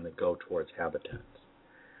issues, again, that go towards habitats.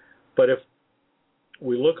 But if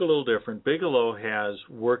we look a little different, Bigelow has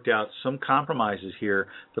worked out some compromises here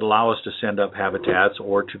that allow us to send up habitats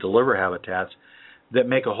or to deliver habitats that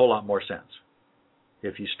make a whole lot more sense.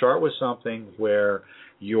 If you start with something where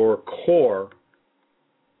your core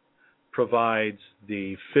provides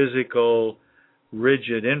the physical,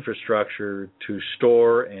 rigid infrastructure to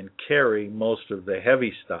store and carry most of the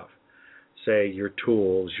heavy stuff, say your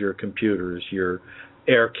tools, your computers, your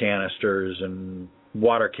air canisters and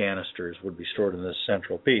water canisters would be stored in this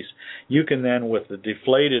central piece. You can then, with the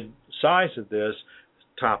deflated size of this,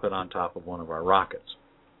 top it on top of one of our rockets.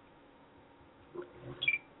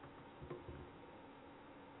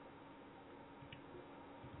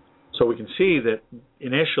 So we can see that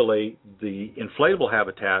initially the inflatable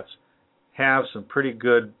habitats have some pretty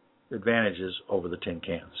good advantages over the tin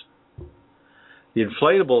cans. The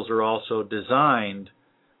inflatables are also designed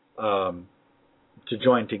to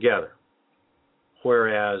join together,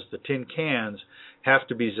 whereas the tin cans have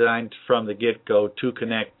to be designed from the get-go to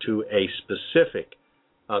connect to a specific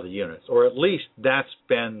of the units, or at least that's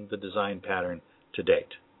been the design pattern to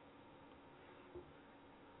date.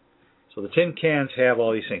 So the tin cans have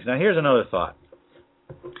all these things. Now here's another thought.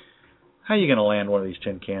 How are you going to land one of these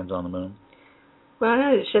tin cans on the moon? Well, I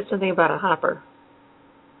know it said something about a hopper.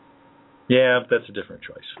 Yeah, but that's a different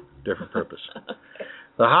choice, different purpose. Okay.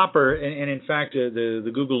 The hopper, and in fact,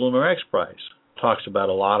 the Google Lunar X Prize talks about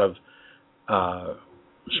a lot of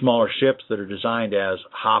smaller ships that are designed as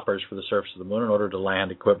hoppers for the surface of the moon in order to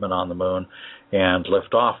land equipment on the moon and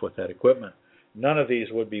lift off with that equipment. None of these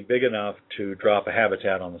would be big enough to drop a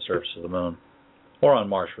habitat on the surface of the moon, or on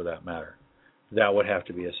Mars for that matter. That would have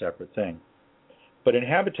to be a separate thing. But in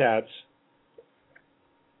habitats,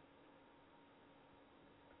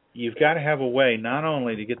 you've got to have a way not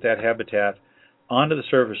only to get that habitat onto the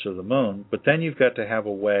surface of the moon, but then you've got to have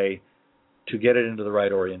a way to get it into the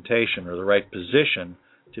right orientation or the right position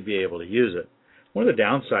to be able to use it. One of the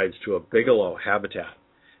downsides to a Bigelow habitat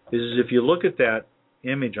is if you look at that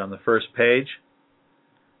image on the first page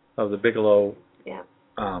of the Bigelow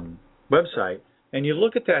website, and you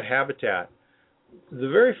look at that habitat, the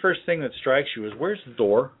very first thing that strikes you is, where's the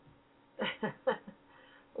door?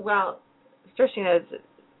 Well, the first thing is,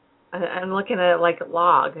 I'm looking at it like a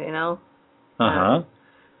log, you know?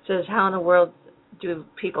 Says, how in the world do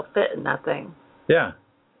people fit in that thing? Yeah.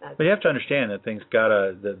 But you have to understand that thing's got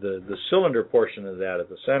the cylinder portion of that at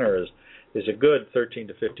the center is a good 13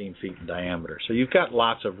 to 15 feet in diameter. So you've got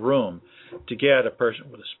lots of room to get a person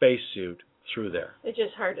with a spacesuit through there. It's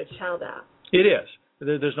just hard to tell that. It is.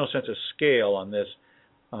 There's no sense of scale on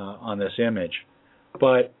this image.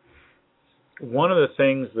 But one of the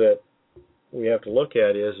things that we have to look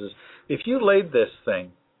at is if you laid this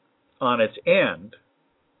thing on its end,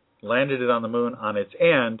 landed it on the moon on its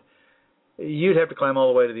end, you'd have to climb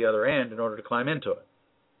all the way to the other end in order to climb into it.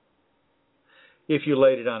 If you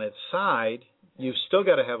laid it on its side, you've still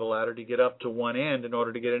got to have a ladder to get up to one end in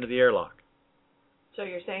order to get into the airlock. So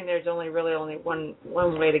you're saying there's only one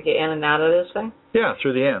way to get in and out of this thing? Yeah,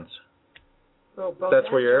 through the ends.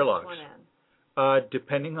 That's where your airlocks.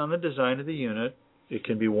 Depending on the design of the unit, it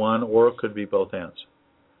can be one or it could be both ends.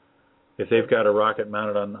 If they've got a rocket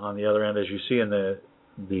mounted on the other end, as you see in the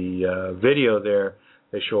video there,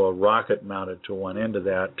 they show a rocket mounted to one end of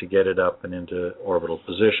that to get it up and into orbital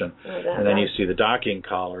position. And then you see the docking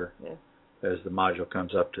collar as the module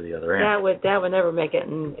comes up to the other end. That would never make it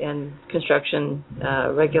in construction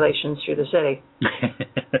regulations through the city.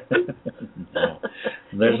 No.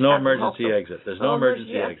 There's no emergency exit. There's no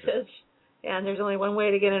emergency exit. And there's only one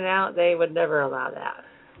way to get in and out. They would never allow that.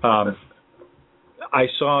 I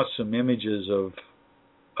saw some images of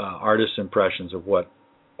artists' impressions of what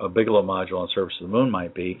a Bigelow module on the surface of the moon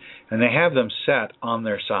might be, and they have them set on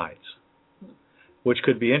their sides, which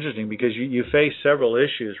could be interesting because you face several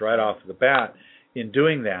issues right off the bat in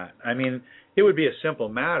doing that. I mean, it would be a simple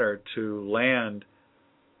matter to land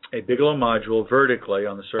a Bigelow module vertically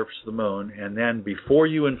on the surface of the moon, and then before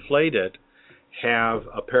you inflate it, have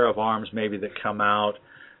a pair of arms maybe that come out,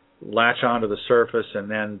 latch onto the surface, and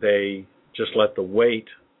then they just let the weight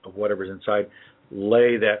of whatever's inside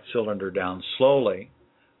lay that cylinder down slowly.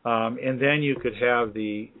 And then you could have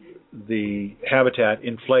the habitat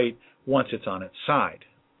inflate once it's on its side.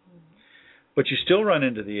 But you still run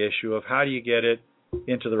into the issue of how do you get it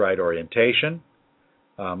into the right orientation.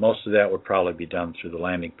 Most of that would probably be done through the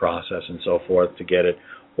landing process and so forth to get it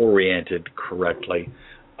oriented correctly.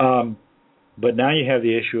 But now you have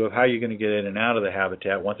the issue of how you're going to get in and out of the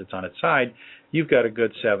habitat once it's on its side. You've got a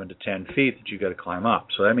good 7 to 10 feet that you've got to climb up.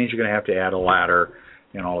 So that means you're going to have to add a ladder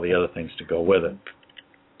and all the other things to go with it.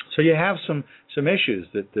 So you have some issues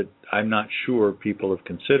that I'm not sure people have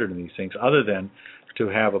considered in these things, other than to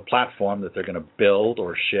have a platform that they're going to build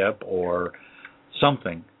or ship or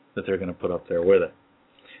something that they're going to put up there with it.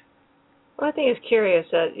 Well, I think it's curious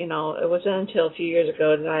that, it wasn't until a few years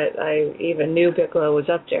ago that I even knew Bigelow was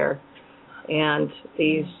up there. And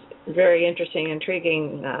these very interesting,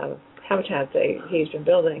 intriguing habitats that he's been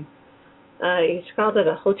building. He's called it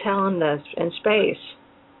a hotel in space.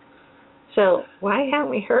 So why haven't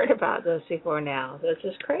we heard about this before now? This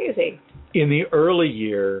is crazy. In the early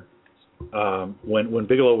year, when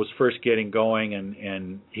Bigelow was first getting going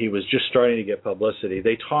and he was just starting to get publicity,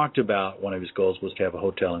 they talked about one of his goals was to have a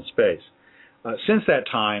hotel in space. Since that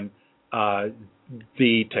time,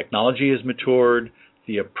 the technology has matured,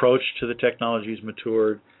 the approach to the technology has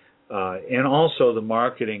matured, and also the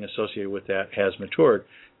marketing associated with that has matured.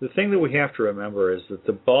 The thing that we have to remember is that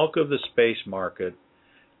the bulk of the space market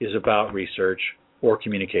is about research or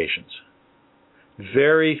communications.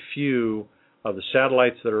 Very few of the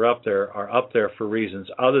satellites that are up there for reasons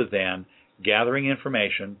other than gathering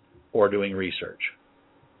information or doing research.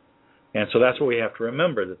 And so that's what we have to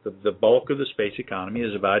remember, that the bulk of the space economy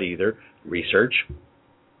is about either research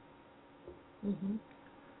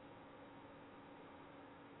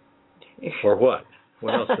or what?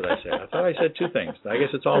 What else did I say? I thought I said two things. I guess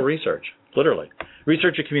it's all research, literally.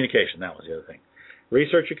 Research or communication, that was the other thing.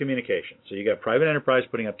 Research or communication. So you got private enterprise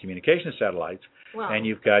putting up communication satellites, and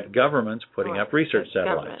you've got governments putting up research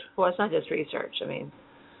satellites. Government. Well, it's not just research. I mean,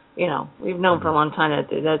 we've known for a long time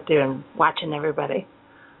that they're watching everybody.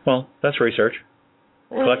 Well, that's research.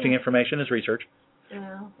 Collecting information is research.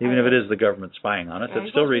 Even if it is the government spying on it, that's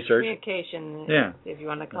still research. Communication, if you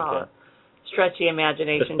want to call it. Stretchy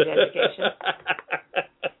imagination education.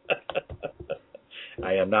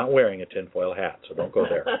 I am not wearing a tinfoil hat, so don't go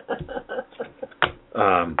there.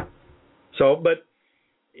 But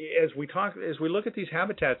as we look at these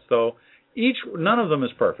habitats, though, none of them is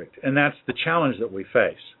perfect, and that's the challenge that we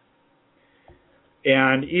face.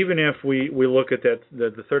 And even if we look at that,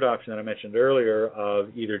 the third option that I mentioned earlier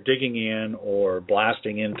of either digging in or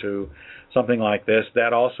blasting into something like this,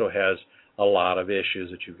 that also has a lot of issues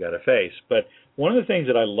that you've got to face. But one of the things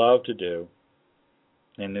that I love to do,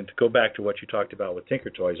 and then to go back to what you talked about with Tinker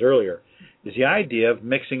Toys earlier, is the idea of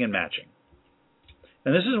mixing and matching.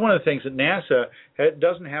 And this is one of the things that NASA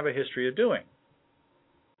doesn't have a history of doing.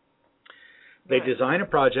 They design a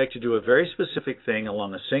project to do a very specific thing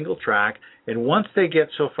along a single track, and once they get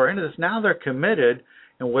so far into this, now they're committed,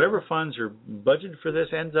 and whatever funds are budgeted for this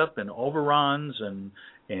ends up in overruns and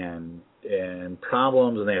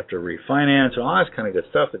problems, and they have to refinance and all that kind of good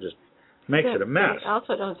stuff that just makes it a mess. They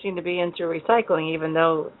also don't seem to be into recycling, even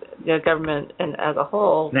though the government and as a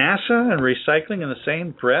whole. NASA and recycling in the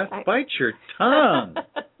same breath? Bite your tongue.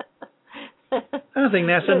 I don't think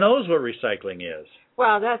NASA knows what recycling is.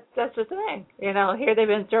 Well, that's the thing. Here they've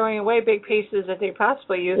been throwing away big pieces that they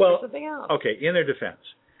possibly use for something else. Okay, in their defense,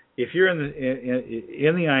 if you're in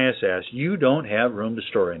the ISS, you don't have room to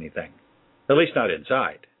store anything, at least not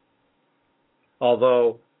inside.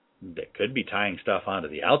 Although They could be tying stuff onto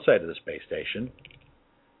the outside of the space station.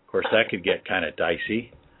 Of course, that could get kind of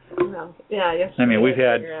dicey. No. Yeah, yes. I mean, we've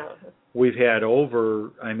had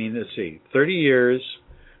over, let's see, 30 years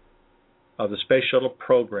of the Space Shuttle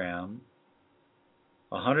program,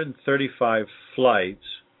 135 flights,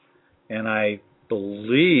 and I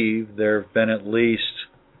believe there have been at least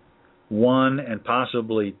one and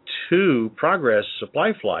possibly two Progress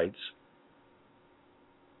supply flights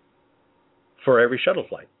for every shuttle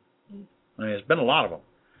flight. I mean, it's been a lot of them.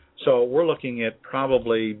 So we're looking at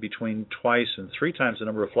probably between twice and three times the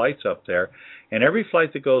number of flights up there. And every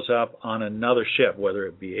flight that goes up on another ship, whether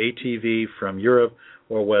it be ATV from Europe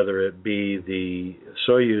or whether it be the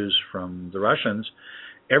Soyuz from the Russians,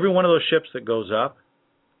 every one of those ships that goes up,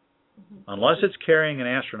 unless it's carrying an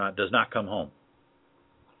astronaut, does not come home.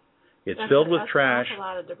 It's filled with trash. That's an awful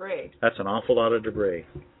lot of debris. That's an awful lot of debris.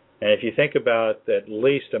 And if you think about at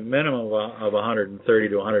least a minimum of 130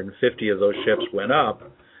 to 150 of those ships went up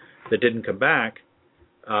that didn't come back,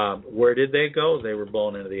 where did they go? They were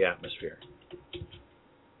blown into the atmosphere.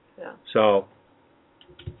 Yeah. So,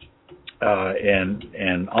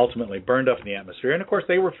 and ultimately burned up in the atmosphere. And of course,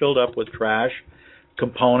 they were filled up with trash,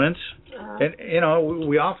 components. And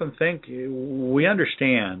we often think we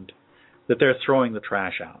understand that they're throwing the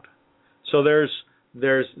trash out. So in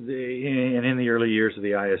the early years of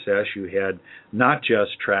the ISS, you had not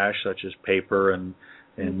just trash such as paper and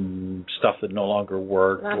stuff that no longer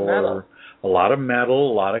worked, or a lot of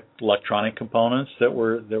metal, a lot of electronic components that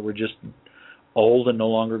were just old and no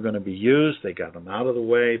longer going to be used. They got them out of the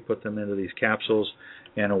way, put them into these capsules,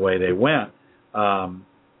 and away they went.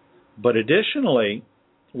 But additionally,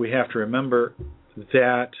 we have to remember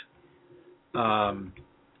that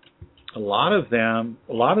a lot of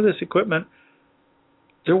this equipment,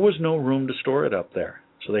 there was no room to store it up there,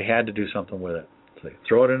 so they had to do something with it. So they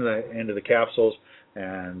throw it into the capsules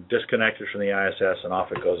and disconnect it from the ISS, and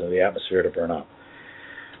off it goes into the atmosphere to burn up.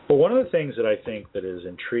 But one of the things that I think that is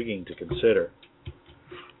intriguing to consider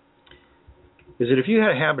is that if you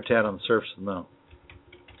had a habitat on the surface of the moon,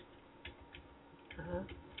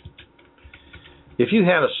 if you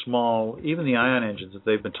had a small, even the ion engines that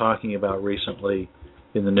they've been talking about recently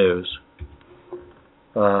in the news,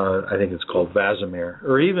 I think it's called Vasimir,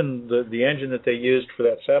 or even the engine that they used for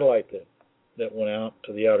that satellite that went out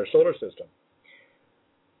to the outer solar system.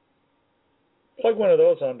 Plug one of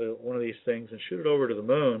those onto one of these things and shoot it over to the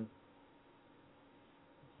moon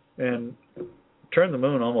and turn the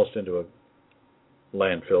moon almost into a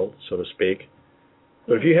landfill, so to speak.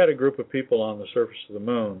 But if you had a group of people on the surface of the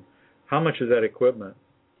moon, how much of that equipment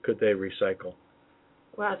could they recycle?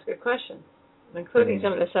 Well, that's a good question. Including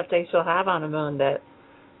some of the stuff they still have on the moon that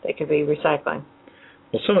they could be recycling.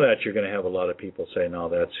 Well, some of that you're going to have a lot of people say, no,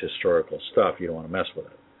 that's historical stuff. You don't want to mess with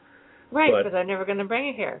it. Right, but they're never going to bring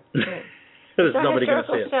it here. There's nobody going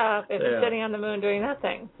to see it. Stuff if it's sitting on the moon doing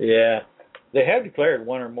nothing. Yeah. They have declared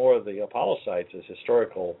one or more of the Apollo sites as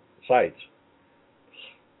historical sites.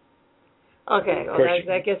 Okay, well,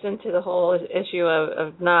 that gets into the whole issue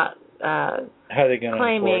of not how are they going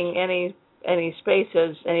claiming to any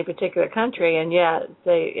spaces, any particular country, and yet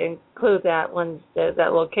they include that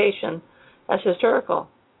location as historical.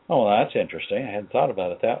 Oh, well, that's interesting. I hadn't thought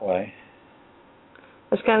about it that way.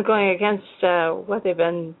 It's kind of going against what they've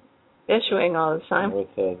been issuing all the time. With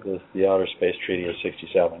the Outer Space Treaty of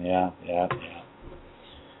 '67, yeah.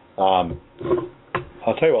 I'll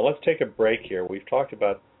tell you what, let's take a break here. We've talked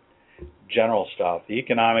about general stuff. The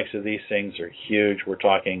economics of these things are huge. We're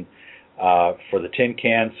talking for the tin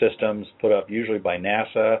can systems put up usually by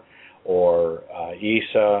NASA or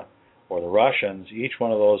ESA or the Russians. Each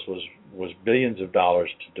one of those was billions of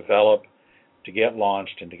dollars to develop, to get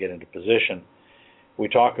launched, and to get into position. We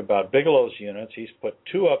talk about Bigelow's units. He's put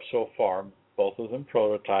 2 up so far, both of them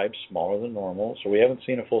prototypes, smaller than normal, so we haven't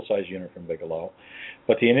seen a full-size unit from Bigelow.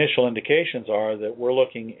 But the initial indications are that we're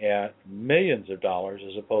looking at millions of dollars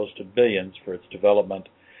as opposed to billions for its development,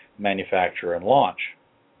 manufacture, and launch.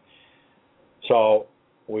 So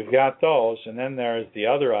we've got those, and then there's the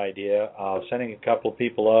other idea of sending a couple of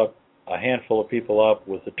people up, a handful of people up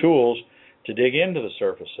with the tools to dig into the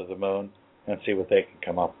surface of the moon and see what they can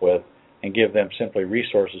come up with, and give them simply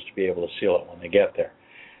resources to be able to seal it when they get there.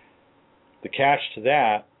 The catch to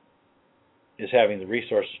that is having the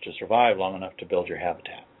resources to survive long enough to build your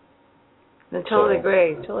habitat. I totally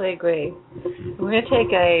agree. We're going to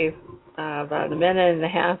take about a minute and a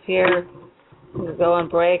half here. We'll go on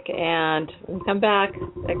break, and we'll come back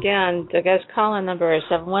again. The guest call-in number is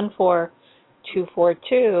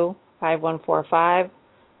 714-242-5145.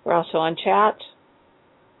 We're also on chat.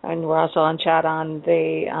 And we're also on chat on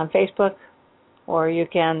Facebook, or you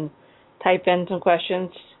can type in some questions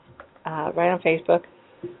right on Facebook.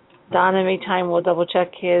 Don, in the meantime, will double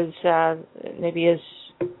check his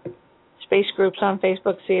space groups on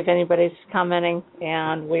Facebook, see if anybody's commenting,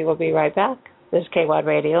 and we will be right back. This is KWAD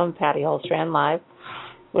Radio and Patty Holstrand live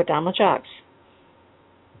with Donald Jacques.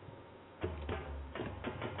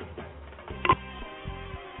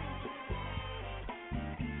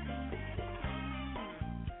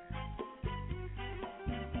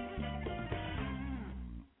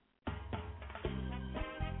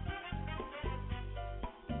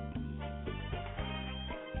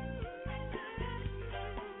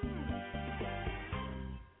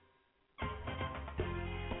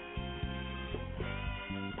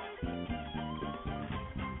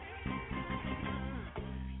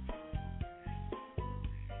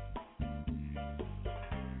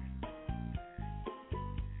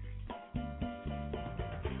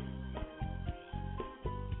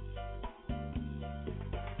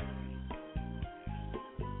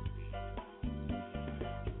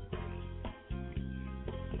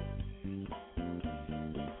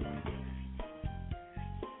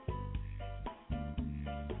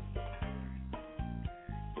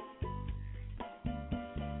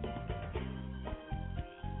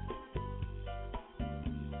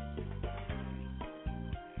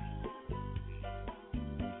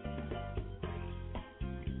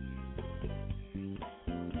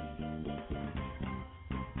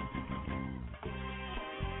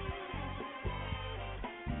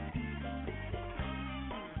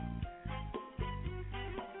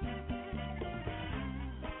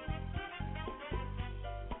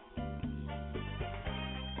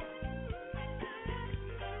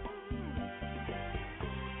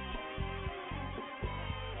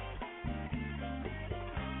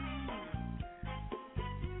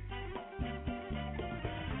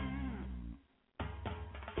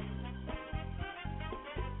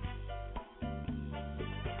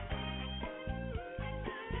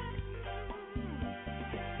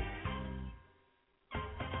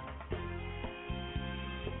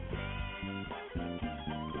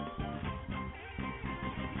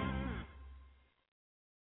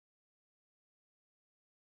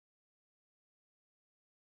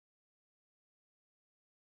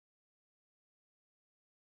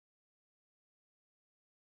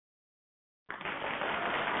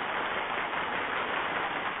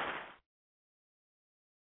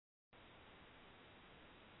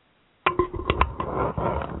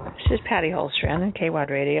 This is Patty Holstrand on KWAD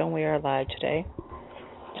Radio, and we are live today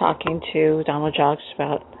talking to Donald Jacques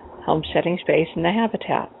about homesteading space and the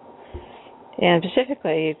habitat. And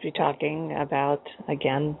specifically, if you're talking about,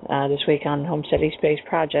 again, this week on Homesteading Space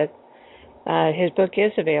Project, his book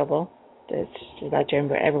is available. It's let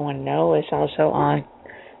everyone know. It's also on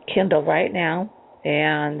Kindle right now,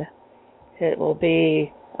 and it will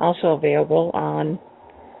be also available on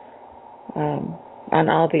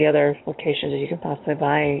all the other locations that you can possibly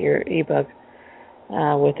buy your ebook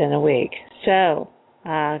within a week. So,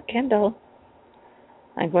 Kindle,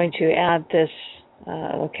 I'm going to add this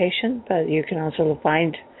location, but you can also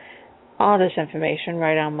find all this information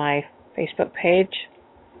right on my Facebook page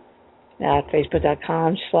at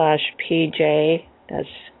facebook.com/PJ. That's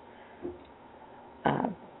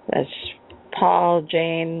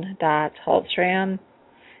pauljane.holstrand,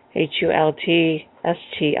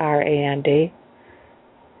 HULTSTRAND.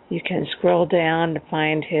 You can scroll down to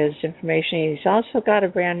find his information. He's also got a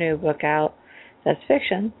brand new book out that's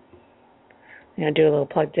fiction. I'm going to do a little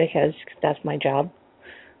plug because that's my job.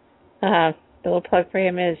 The little plug for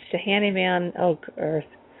him is The Handyman Oak Earth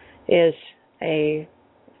is a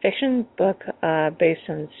fiction book based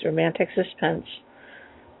on romantic suspense.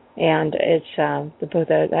 And it's the book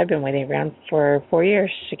that I've been waiting around for 4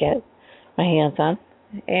 years to get my hands on.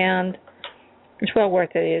 And it's well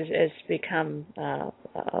worth it. It's become an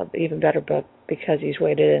even better book because he's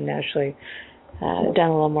waited and actually done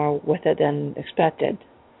a little more with it than expected.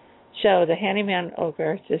 So The Handyman Oak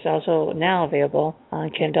Earth is also now available on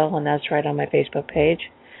Kindle, and that's right on my Facebook page.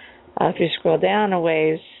 If you scroll down a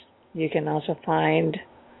ways, you can also find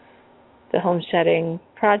The Homesteading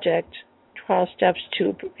Project, 12 Steps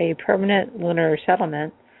to a Permanent Lunar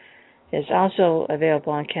Settlement, is also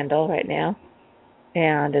available on Kindle right now,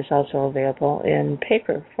 and is also available in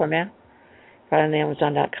paper format right on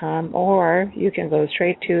Amazon.com, or you can go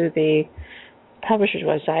straight to the publisher's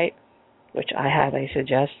website, which I highly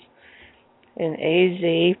suggest, in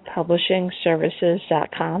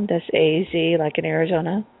azpublishingservices.com. That's AZ like in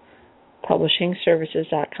Arizona,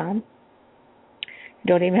 publishingservices.com. You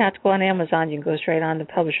don't even have to go on Amazon. You can go straight on the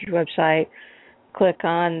publisher's website, click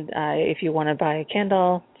on, if you want to buy a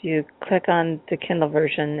Kindle, you click on the Kindle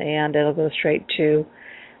version, and it'll go straight to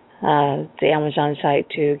the Amazon site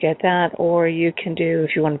to get that, or you can do,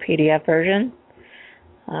 if you want a PDF version,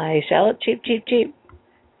 I sell it cheap, cheap, cheap,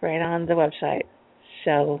 right on the website.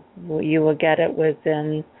 So you will get it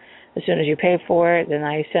within, as soon as you pay for it, then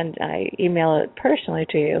I email it personally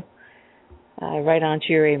to you, right onto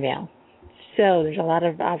your email. So there's a lot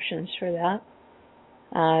of options for that.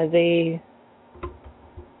 Right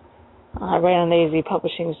on the AZ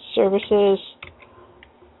Publishing Services,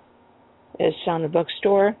 it's on the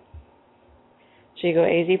bookstore. So you go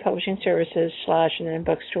AZ Publishing Services / and then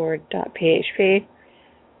bookstore.php.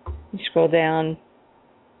 You scroll down.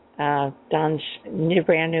 Don's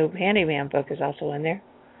brand new handyman book is also in there.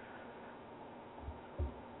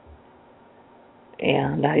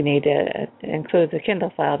 And I need to include the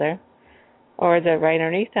Kindle file there. Or right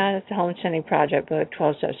underneath that is the Homesteading Project book,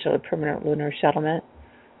 12 Steps to a Permanent Lunar Settlement.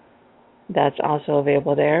 That's also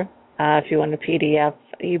available there. If you want a PDF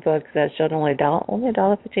ebook that's only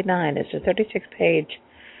 $1.59, it's a 36-page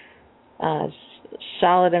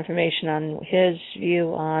solid information on his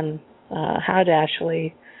view on how to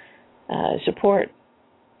actually support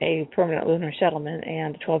a permanent lunar settlement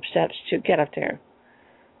and 12 steps to get up there.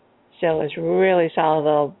 So it's really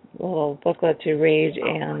solid little booklet to read,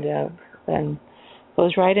 and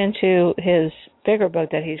goes right into his bigger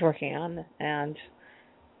book that he's working on, and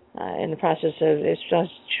in the process of, it's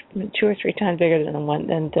just 2 or 3 times bigger than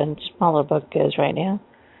the smaller book is right now.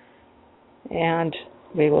 And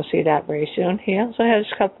we will see that very soon. He also has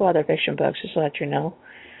a couple other fiction books, just to let you know.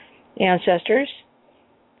 Ancestors.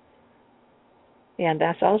 And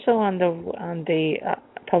that's also on the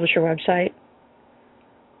publisher website.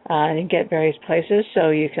 And you get various places, so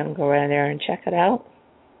you can go right in there and check it out.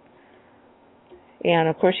 And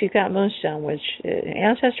of course, you've got Moonstone, which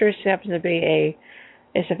Ancestors happens to be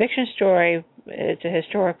it's a fiction story. It's a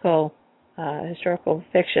historical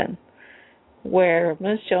fiction, where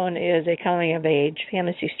Moonstone is a coming-of-age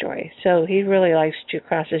fantasy story. So he really likes to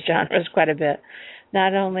cross his genres quite a bit,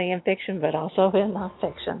 not only in fiction but also in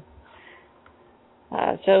nonfiction.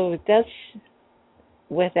 So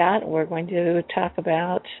with that, we're going to talk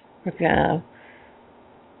about.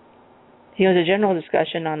 He has a general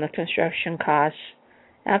discussion on the construction costs,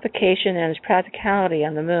 application, and its practicality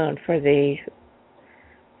on the moon for the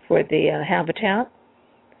habitat.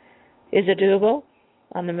 Is it doable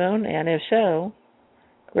on the moon? And if so,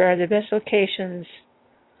 where are the best locations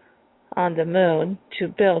on the moon to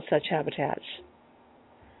build such habitats?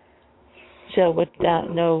 So without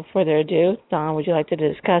no further ado, Don, would you like to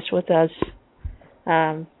discuss with us?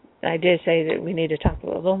 I did say that we need to talk a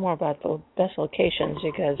little more about the best locations,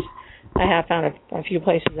 because I have found a few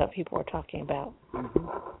places that people are talking about.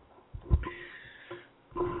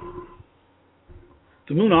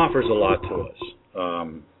 The moon offers a lot to us,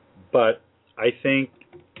 but I think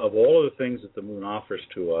of all of the things that the moon offers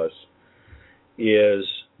to us, is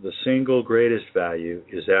the single greatest value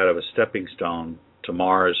is that of a stepping stone to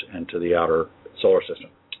Mars and to the outer solar system.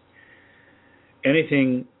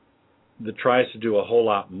 Anything that tries to do a whole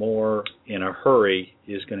lot more in a hurry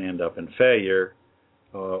is going to end up in failure,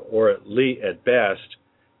 or at best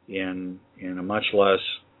in a much less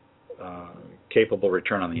capable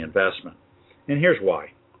return on the investment. And here's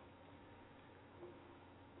why.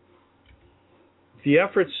 The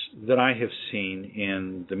efforts that I have seen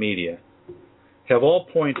in the media have all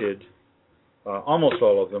pointed, almost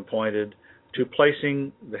all of them pointed, to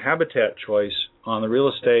placing the habitat choice on the real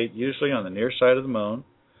estate, usually on the near side of the moon,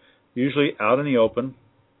 usually out in the open,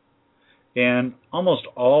 and almost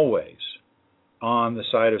always on the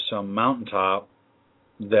side of some mountaintop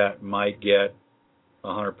that might get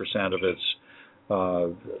 100% of its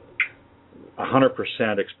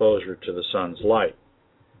 100% exposure to the sun's light.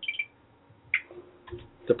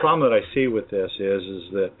 The problem that I see with this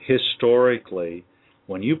is that historically,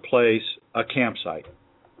 when you place a campsite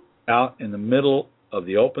out in the middle of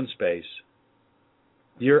the open space,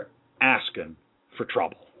 you're asking for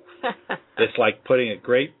trouble. It's like putting a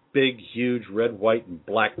great, big, huge red, white, and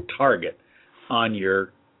black target on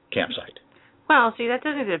your campsite. Well, see, that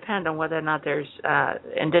doesn't depend on whether or not there's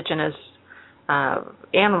indigenous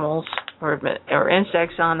animals or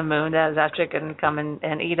insects on the moon that is actually going to come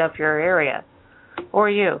and eat up your area, or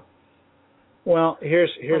you. Well,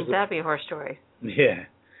 that'd be a horror story. Yeah.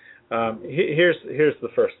 Here's the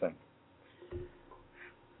first thing.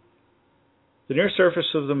 The near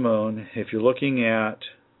surface of the moon, if you're looking at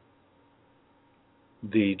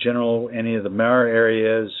any of the mare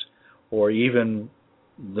areas, or even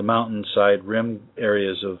the mountainside rim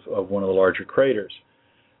areas of one of the larger craters,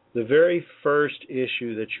 the very first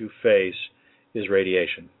issue that you face is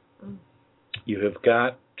radiation. You have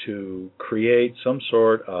got to create some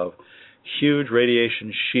sort of huge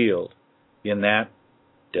radiation shield in that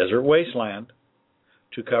desert wasteland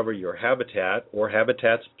to cover your habitat or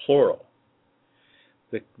habitats plural.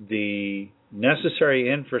 The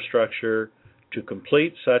necessary infrastructure to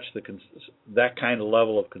complete that kind of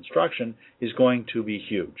level of construction is going to be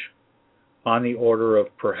huge, on the order of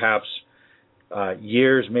perhaps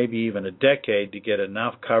years, maybe even a decade, to get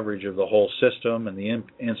enough coverage of the whole system and the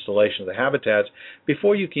installation of the habitats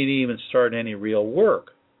before you can even start any real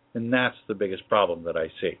work. And that's the biggest problem that I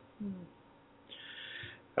see.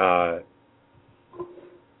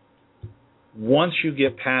 Once you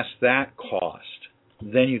get past that cost,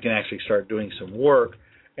 then you can actually start doing some work.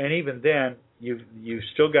 And even then, you've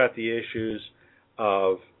still got the issues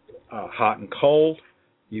of hot and cold.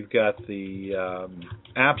 You've got the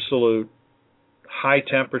absolute high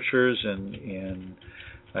temperatures in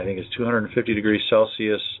I think it's 250 degrees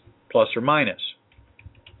Celsius plus or minus.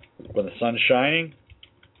 When the sun's shining,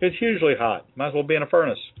 it's hugely hot. Might as well be in a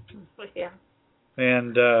furnace. Yeah.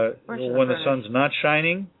 And when the sun's not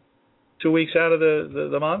shining 2 weeks out of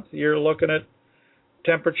the month, you're looking at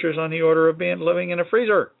temperatures on the order of living in a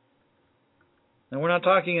freezer. And we're not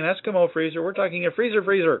talking an Eskimo freezer. We're talking a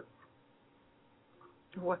freezer.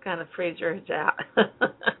 What kind of freezer is that?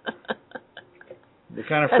 The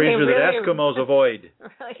kind of freezer that Eskimos avoid.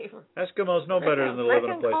 Really, Eskimos know better than to live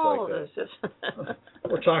in a place like that.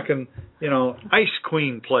 We're talking, ice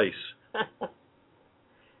queen place.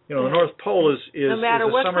 The North Pole is no matter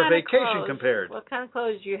a summer vacation compared. What kind of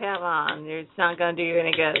clothes you have on, it's not going to do you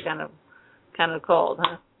any good. Kind of cold,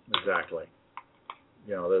 huh? Exactly.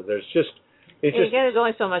 There's just... There's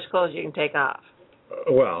only so much clothes you can take off.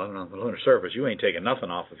 Well, on the lunar surface, you ain't taking nothing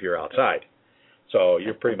off if you're outside. So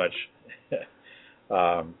you're pretty much...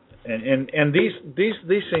 and these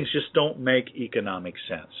things just don't make economic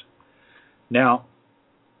sense. Now,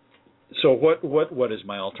 so what is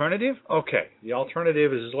my alternative? Okay, the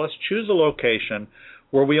alternative is let's choose a location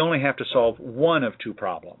where we only have to solve one of two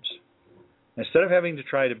problems. Instead of having to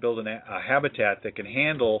try to build a habitat that can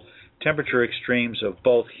handle temperature extremes of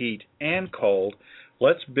both heat and cold,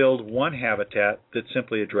 let's build one habitat that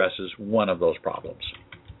simply addresses one of those problems.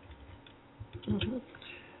 Mm-hmm.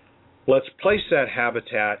 Let's place that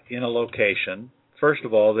habitat in a location, first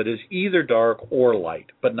of all, that is either dark or light,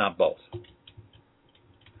 but not both.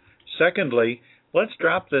 Secondly, let's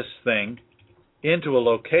drop this thing into a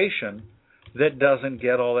location that doesn't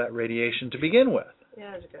get all that radiation to begin with.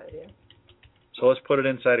 Yeah, that's a good idea. So let's put it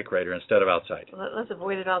inside a crater instead of outside. Let's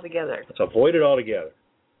avoid it altogether. Let's avoid it altogether.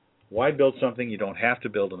 Why build something you don't have to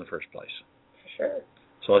build in the first place? Sure.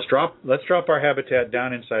 So let's drop our habitat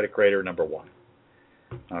down inside a crater, number one.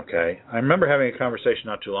 Okay. I remember having a conversation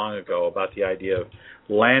not too long ago about the idea of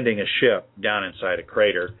landing a ship down inside a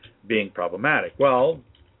crater being problematic. Well,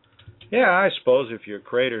 yeah, I suppose if your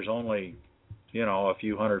crater's only, a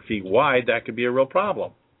few hundred feet wide, that could be a real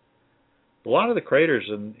problem. A lot of the craters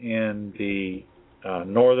in the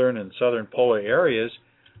northern and southern polar areas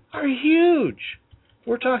are huge.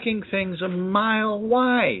 We're talking things a mile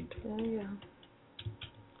wide. Yeah.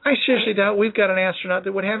 I seriously doubt we've got an astronaut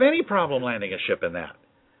that would have any problem landing a ship in that.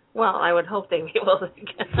 Well, I would hope they'd be able to.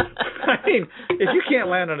 I mean, if you can't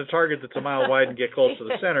land on a target that's a mile wide and get close to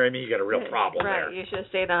the center, you got a real problem there. Right, you should have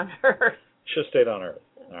stayed on Earth. Should have stayed on Earth.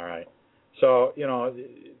 All right. So,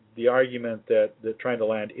 the argument that trying to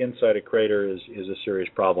land inside a crater is a serious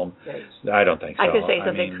problem, I don't think so. I could say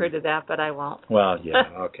something crude to that, but I won't. Well, yeah,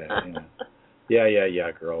 okay.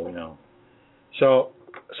 Yeah, girl, we know. So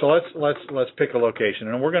let's pick a location,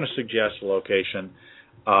 and we're going to suggest a location,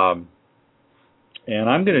 and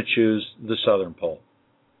I'm going to choose the southern pole,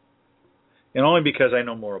 and only because I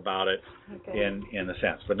know more about it in the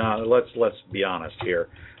sense. But now let's be honest here.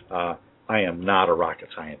 I am not a rocket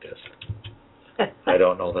scientist. I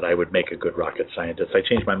don't know that I would make a good rocket scientist. I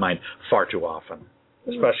change my mind far too often,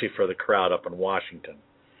 especially for the crowd up in Washington.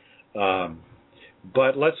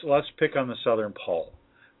 But let's pick on the southern pole.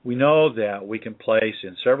 We know that we can place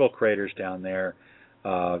in several craters down there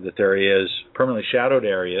that there is permanently shadowed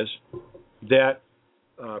areas that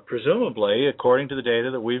presumably, according to the data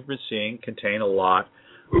that we've been seeing, contain a lot,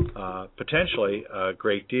 potentially a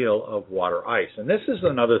great deal of water ice. And this is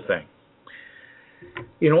another thing.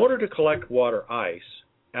 In order to collect water ice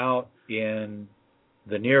out in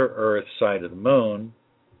the near-Earth side of the moon,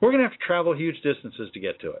 we're going to have to travel huge distances to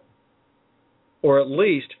get to it, or at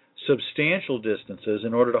least substantial distances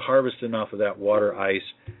in order to harvest enough of that water ice,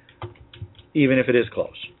 even if it is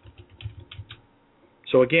close.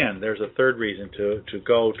 So again, there's a third reason to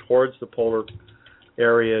go towards the polar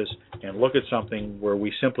areas and look at something where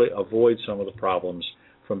we simply avoid some of the problems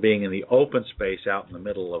from being in the open space out in the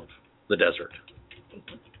middle of the desert.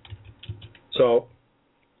 So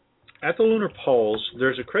at the lunar poles,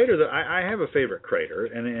 there's a crater that I have a favorite crater,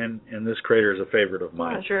 and this crater is a favorite of mine.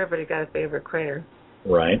 I'm not sure everybody got a favorite crater.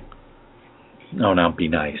 Right. No, now be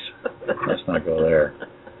nice. Let's not go there.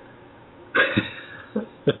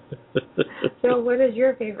 So what is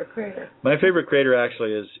your favorite crater? My favorite crater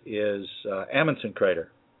actually is Amundsen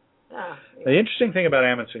crater. Yeah. The interesting thing about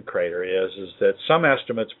Amundsen crater is that some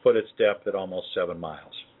estimates put its depth at almost 7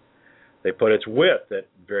 miles. They put its width at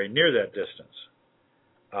very near that distance,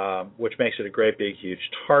 which makes it a great big huge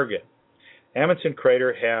target. Amundsen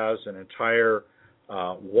crater has an entire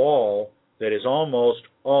wall that is almost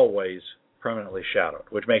always permanently shadowed,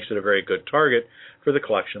 which makes it a very good target for the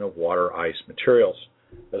collection of water ice materials,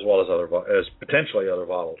 as well as potentially other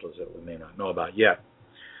volatiles that we may not know about yet.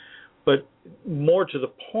 But more to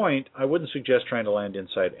the point, I wouldn't suggest trying to land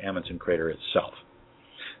inside Amundsen crater itself.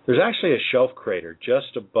 There's actually a shelf crater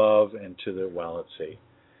just above and to the, well, let's see,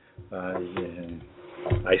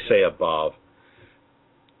 I say above,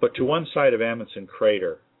 but to one side of Amundsen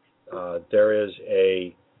crater, there is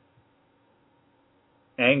a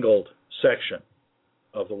angled section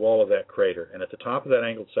of the wall of that crater, and at the top of that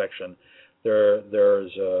angled section,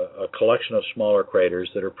 there's a collection of smaller craters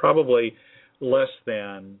that are probably less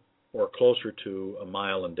than or closer to a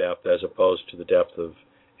mile in depth as opposed to the depth of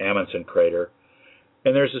Amundsen crater.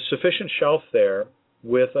 And there's a sufficient shelf there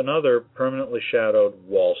with another permanently shadowed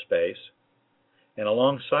wall space. And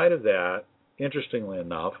alongside of that, interestingly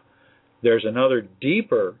enough, there's another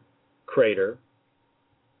deeper crater,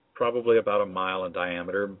 probably about a mile in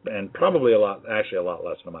diameter, and probably a lot less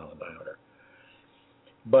than a mile in diameter.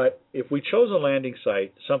 But if we chose a landing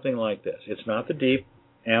site, something like this, it's not the deep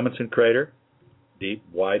Amundsen crater, deep,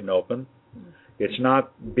 wide, and open. It's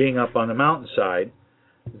not being up on the mountainside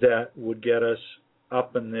that would get us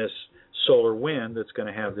up in this solar wind that's going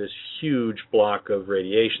to have this huge block of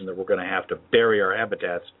radiation that we're going to have to bury our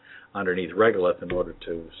habitats underneath regolith in order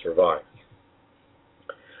to survive.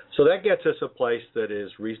 So that gets us a place that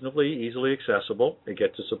is reasonably easily accessible. It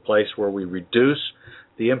gets us a place where we reduce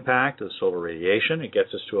the impact of solar radiation. It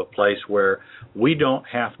gets us to a place where we don't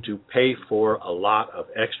have to pay for a lot of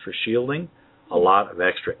extra shielding, a lot of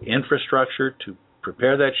extra infrastructure to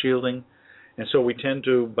prepare that shielding. And so we tend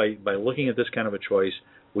to, by looking at this kind of a choice,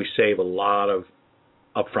 we save a lot of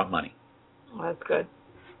upfront money. Oh, that's good.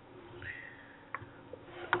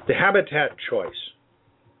 The habitat choice.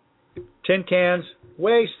 Tin cans,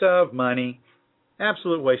 waste of money,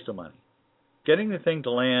 absolute waste of money. Getting the thing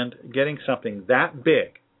to land, getting something that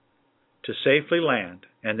big to safely land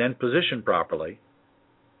and then position properly.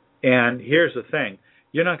 And here's the thing,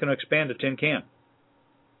 you're not going to expand a tin can.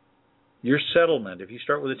 Your settlement, if you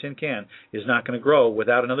start with a tin can, is not going to grow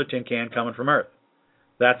without another tin can coming from Earth.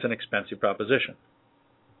 That's an expensive proposition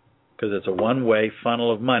because it's a one-way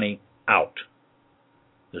funnel of money out.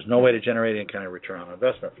 There's no way to generate any kind of return on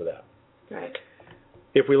investment for that. Right.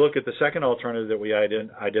 If we look at the second alternative that we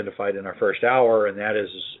identified in our first hour, and that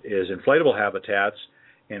is inflatable habitats,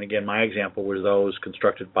 and again, my example was those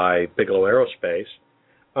constructed by Bigelow Aerospace.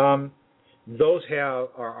 Those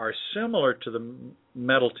are similar to the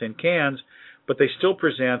metal tin cans, but they still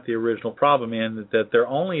present the original problem in that they're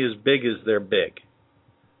only as big as they're big.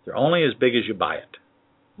 They're only as big as you buy it.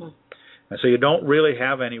 And so you don't really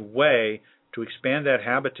have any way to expand that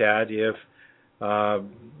habitat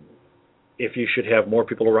if you should have more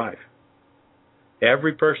people arrive.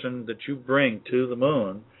 Every person that you bring to the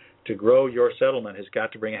moon to grow your settlement has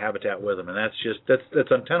got to bring a habitat with them, and that's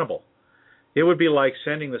untenable. It would be like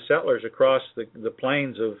sending the settlers across the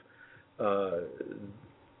plains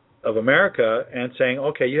of America and saying,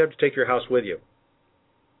 okay, you have to take your house with you.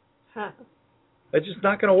 Huh. It's just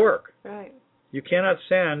not going to work. Right. You cannot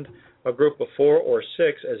send a group of 4 or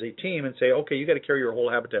 6 as a team and say, okay, you got to carry your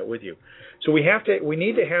whole habitat with you. So we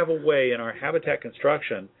need to have a way in our habitat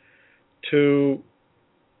construction to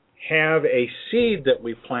have a seed that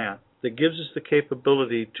we plant that gives us the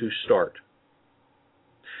capability to start.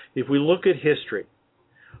 If we look at history,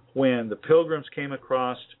 when the Pilgrims came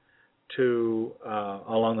across to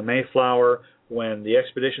along the Mayflower, when the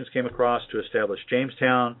expeditions came across to establish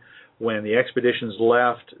Jamestown, when the expeditions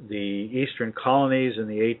left the eastern colonies in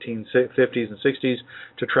the 1850s and 60s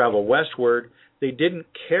to travel westward, they didn't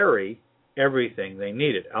carry everything they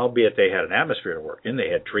needed, albeit they had an atmosphere to work in, they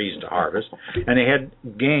had trees to harvest, and they had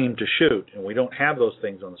game to shoot, and we don't have those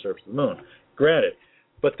things on the surface of the moon, granted.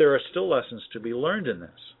 But there are still lessons to be learned in this.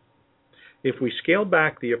 If we scale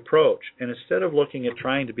back the approach, and instead of looking at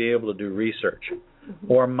trying to be able to do research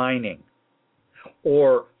or mining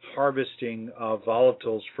or harvesting of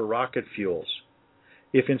volatiles for rocket fuels,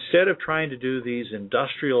 if instead of trying to do these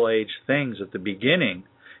industrial age things at the beginning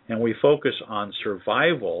and we focus on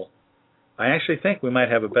survival, I actually think we might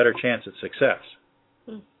have a better chance at success.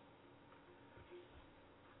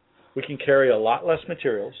 We can carry a lot less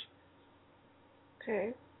materials,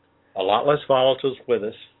 a lot less volatiles with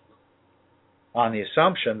us, on the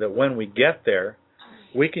assumption that when we get there,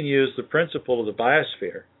 we can use the principle of the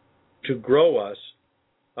biosphere to grow us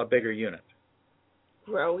a bigger unit.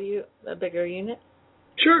 Grow you a bigger unit?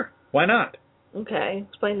 Sure. Why not? Okay.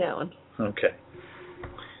 Explain that one. Okay.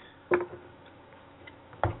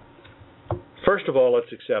 First of all,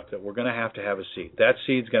 let's accept that we're going to have a seed. That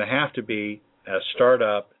seed's going to have to be a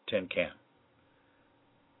startup tin can.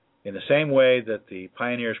 In the same way that the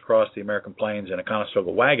pioneers crossed the American plains in a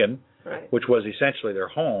Conestoga wagon, which was essentially their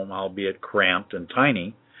home, albeit cramped and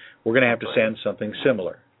tiny, we're going to have to send something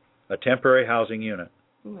similar, a temporary housing unit.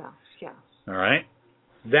 Yes. All right?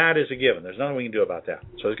 That is a given. There's nothing we can do about that.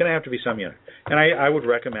 So there's going to have to be some unit. And I would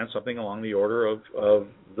recommend something along the order of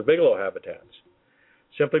the Bigelow habitats,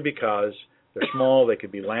 simply because they're small, they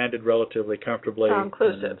could be landed relatively comfortably.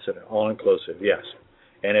 All-inclusive. All-inclusive, yes.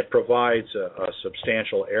 And it provides a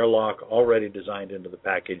substantial airlock already designed into the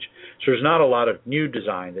package. So there's not a lot of new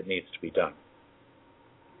design that needs to be done.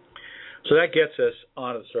 So that gets us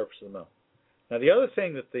onto the surface of the moon. Now, the other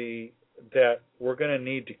thing that we're going to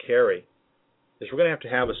need to carry is we're going to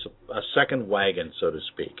have a second wagon, so to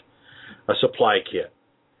speak, a supply kit.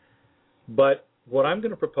 But what I'm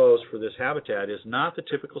going to propose for this habitat is not the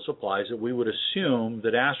typical supplies that we would assume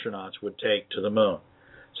that astronauts would take to the moon,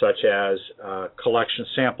 such as collection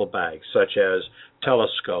sample bags, such as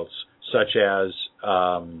telescopes, such as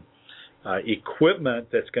equipment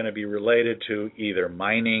that's going to be related to either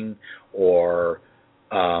mining or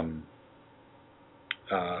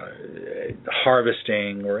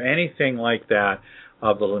harvesting or anything like that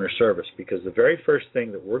of the lunar surface, because the very first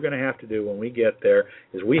thing that we're going to have to do when we get there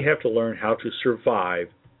is we have to learn how to survive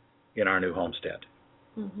in our new homestead.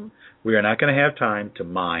 Mm-hmm. We are not going to have time to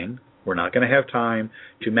mine. We're not going to have time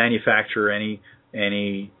to manufacture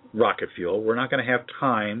any rocket fuel. We're not going to have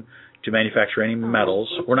time to manufacture any metals.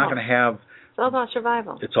 We're not going to have... It's all about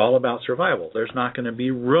survival. It's all about survival. There's not going to be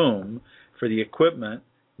room for the equipment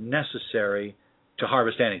necessary to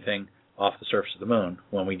harvest anything off the surface of the moon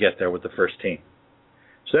when we get there with the first team.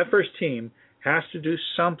 So that first team has to do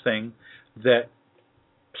something that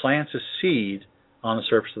plants a seed on the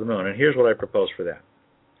surface of the moon. And here's what I propose for that.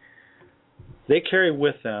 They carry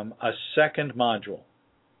with them a second module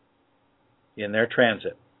in their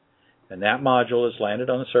transit. And that module is landed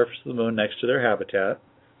on the surface of the moon next to their habitat,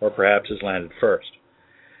 or perhaps is landed first.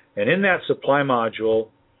 And in that supply module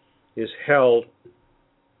is held,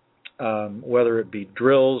 whether it be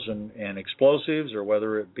drills and explosives, or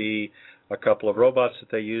whether it be a couple of robots that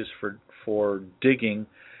they use for digging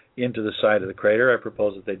into the side of the crater. I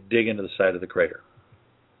propose that they dig into the side of the crater.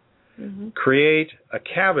 Mm-hmm. Create a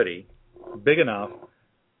cavity big enough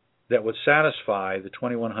that would satisfy the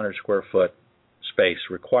 2,100 square foot space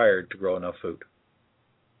required to grow enough food.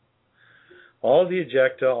 All of the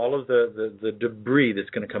ejecta, all of the debris that's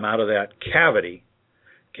going to come out of that cavity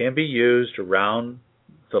can be used around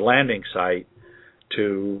the landing site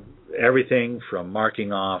to everything from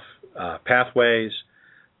marking off pathways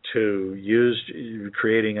to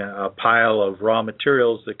creating a pile of raw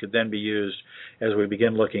materials that could then be used as we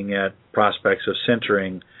begin looking at prospects of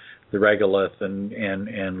sintering the regolith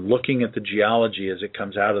and looking at the geology as it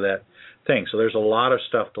comes out of that thing. So there's a lot of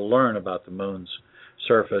stuff to learn about the moon's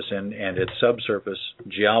surface and its subsurface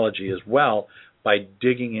geology as well by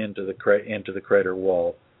digging into the crater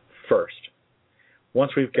wall first.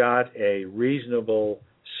 Once we've got a reasonable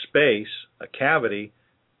space, a cavity,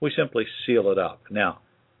 we simply seal it up. Now,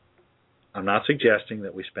 I'm not suggesting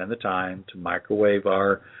that we spend the time to microwave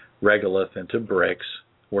our regolith into bricks.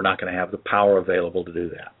 We're not going to have the power available to do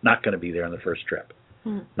that. Not going to be there on the first trip.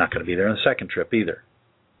 Not going to be there on the second trip either.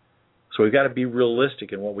 So we've got to be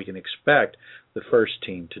realistic in what we can expect the first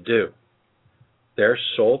team to do. Their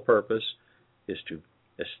sole purpose is to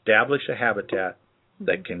establish a habitat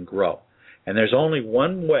that can grow. And there's only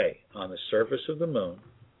one way on the surface of the moon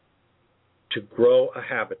to grow a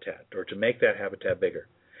habitat or to make that habitat bigger,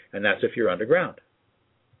 and that's if you're underground.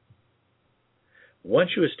 Once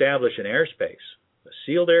you establish an airspace, a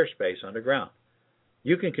sealed airspace underground,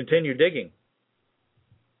 you can continue digging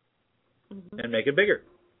and make it bigger.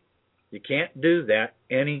 You can't do that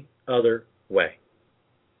any other way.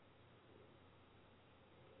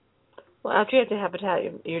 Well, after you have the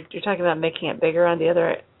habitat, you're talking about making it bigger on the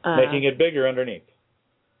other... making it bigger underneath.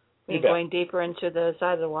 Going deeper into the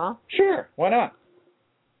side of the wall? Sure, why not?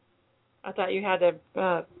 I thought you had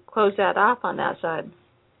to close that off on that side.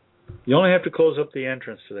 You only have to close up the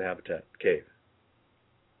entrance to the habitat cave.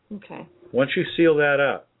 Okay. Once you seal that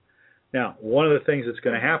up, now one of the things that's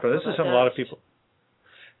going to happen, this is something a lot of people,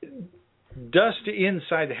 dust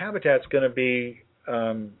inside the habitat is going to be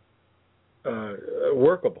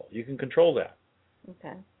workable. You can control that.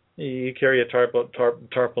 Okay. You carry a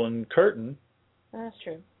tarpaulin curtain. That's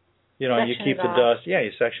true. You know, you keep the dust. Yeah,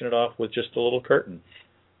 you section it off with just a little curtain.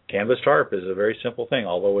 Canvas tarp is a very simple thing,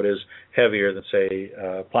 although it is heavier than, say,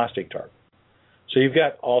 plastic tarp. So you've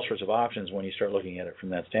got all sorts of options when you start looking at it from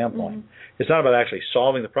that standpoint. Mm-hmm. It's not about actually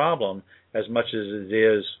solving the problem as much as it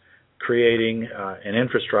is creating an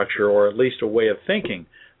infrastructure or at least a way of thinking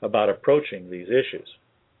about approaching these issues.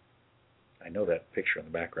 I know that picture in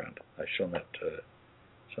the background. I've shown that to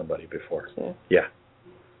somebody before. Yeah,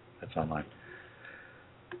 that's online.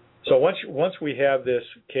 So once we have this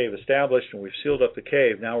cave established and we've sealed up the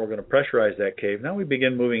cave, now we're going to pressurize that cave. Now we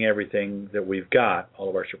begin moving everything that we've got, all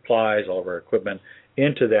of our supplies, all of our equipment,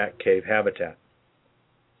 into that cave habitat.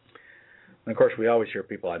 And of course, we always hear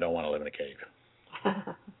people, I don't want to live in a cave.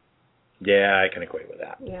 Yeah, I can equate with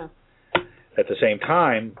that. Yeah. At the same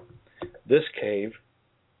time, this cave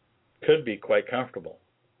could be quite comfortable.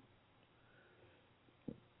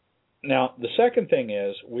 Now, the second thing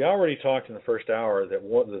is, we already talked in the first hour that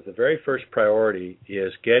the very first priority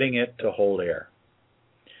is getting it to hold air.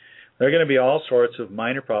 There are going to be all sorts of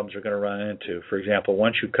minor problems we're going to run into. For example,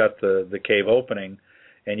 once you cut the cave opening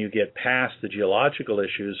and you get past the geological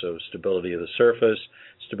issues of stability of the surface,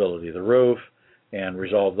 stability of the roof, and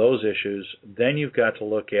resolve those issues, then you've got to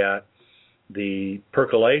look at the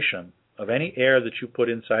percolation of any air that you put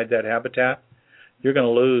inside that habitat. You're going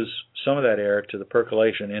to lose some of that air to the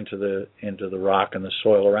percolation into the rock and the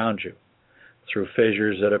soil around you through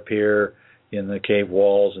fissures that appear in the cave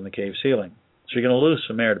walls and the cave ceiling. So you're going to lose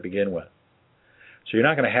some air to begin with. So you're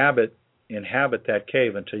not going to inhabit that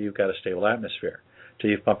cave until you've got a stable atmosphere,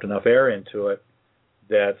 until you've pumped enough air into it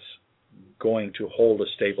that's going to hold a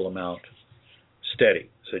stable amount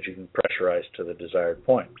steady so that you can pressurize to the desired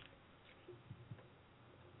point.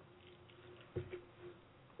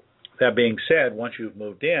 That being said, once you've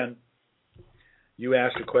moved in, you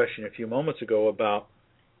asked a question a few moments ago about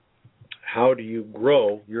how do you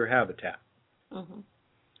grow your habitat. Mm-hmm.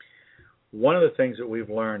 One of the things that we've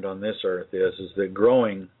learned on this earth is that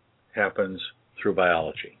growing happens through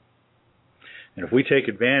biology. And if we take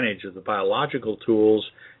advantage of the biological tools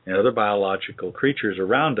and other biological creatures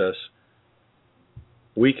around us,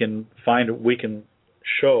 we can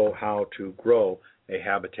show how to grow a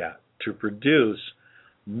habitat to produce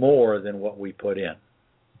more than what we put in.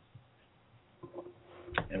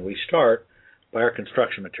 And we start by our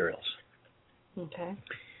construction materials. Okay.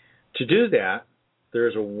 To do that,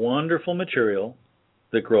 there's a wonderful material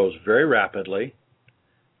that grows very rapidly,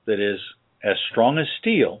 that is as strong as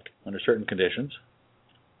steel under certain conditions,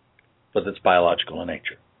 but that's biological in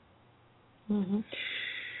nature. Mm-hmm.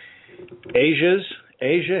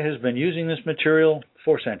 Asia has been using this material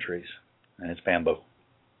for centuries, and it's bamboo.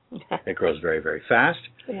 It grows very, very fast.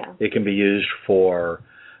 Yeah. It can be used for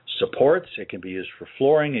supports. It can be used for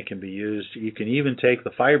flooring. It can be used. You can even take the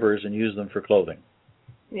fibers and use them for clothing.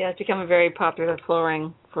 Yeah, it's become a very popular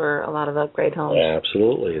flooring for a lot of upgrade homes.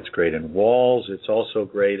 Absolutely. It's great in walls. It's also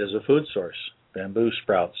great as a food source. Bamboo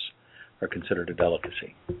sprouts are considered a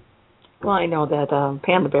delicacy. Well, I know that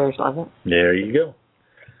panda bears love it. There you go.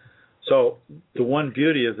 So the one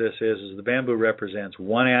beauty of this is the bamboo represents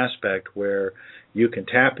one aspect where you can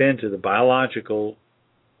tap into the biological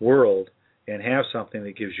world and have something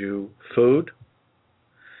that gives you food.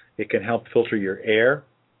 It can help filter your air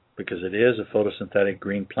because it is a photosynthetic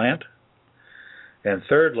green plant. And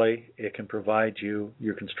thirdly, it can provide you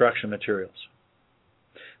your construction materials.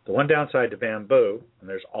 The one downside to bamboo, and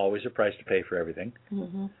there's always a price to pay for everything,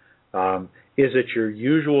 mm-hmm. Is that your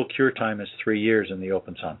usual cure time is 3 years in the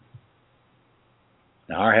open sun.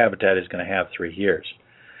 Now, our habitat is going to have 3 years.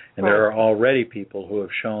 And right. There are already people who have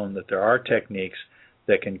shown that there are techniques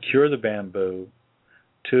that can cure the bamboo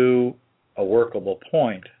to a workable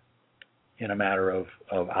point in a matter of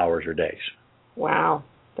hours or days. Wow,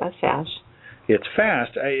 that's fast. It's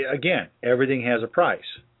fast. Again, everything has a price.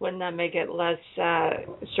 Wouldn't that make it less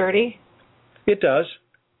sturdy? It does.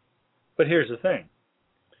 But here's the thing.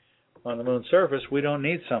 On the moon's surface, we don't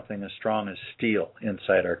need something as strong as steel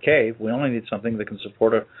inside our cave. We only need something that can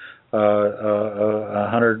support a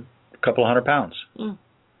couple of hundred pounds. Mm.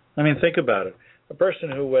 I mean, think about it. A person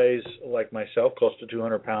who weighs, like myself, close to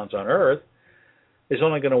 200 pounds on Earth is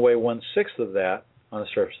only going to weigh 1/6 of that on the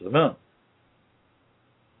surface of the moon.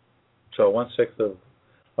 So 1/6 of,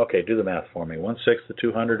 okay, do the math for me. 1/6 of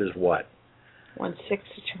 200 is what? 1/6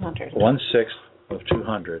 of 200. 1/6 of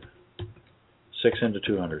 200. 6 into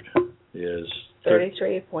 200 is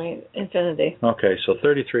 33 point infinity. Okay, so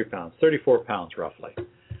 33 pounds, 34 pounds roughly,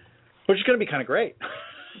 which is going to be kind of great.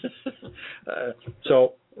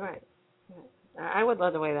 Right. I would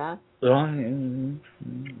love to weigh that. I'm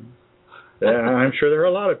sure there are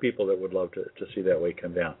a lot of people that would love to see that weight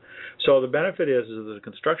come down. So the benefit is that the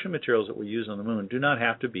construction materials that we use on the moon do not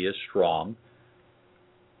have to be as strong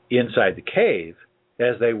inside the cave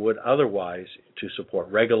as they would otherwise to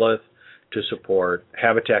support regolith, to support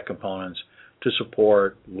habitat components, to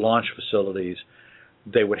support launch facilities.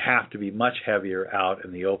 They would have to be much heavier out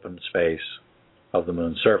in the open space of the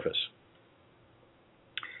moon's surface.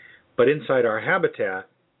 But inside our habitat,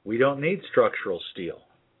 we don't need structural steel.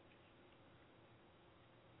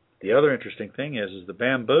 The other interesting thing is the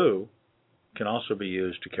bamboo can also be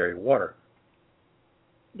used to carry water.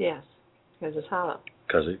 Yes, because it's hollow.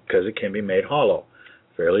 Because it can be made hollow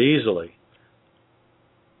fairly easily.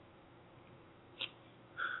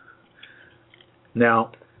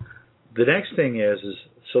 Now, the next thing is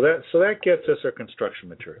so that gets us our construction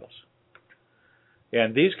materials.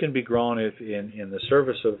 And these can be grown in the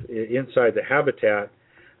surface of inside the habitat.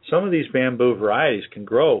 Some of these bamboo varieties can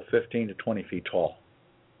grow 15 to 20 feet tall,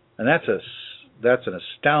 and that's an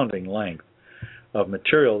astounding length of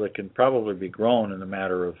material that can probably be grown in a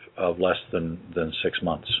matter of less than 6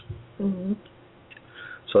 months. Mm-hmm.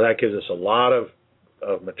 So that gives us a lot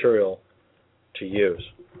of material to use.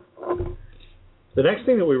 The next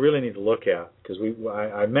thing that we really need to look at, because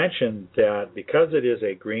I mentioned that because it is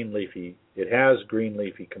a green leafy, it has green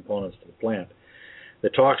leafy components to the plant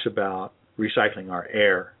that talks about recycling our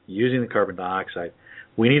air, using the carbon dioxide.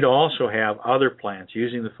 We need to also have other plants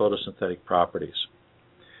using the photosynthetic properties.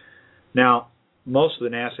 Now, most of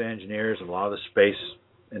the NASA engineers and a lot of the space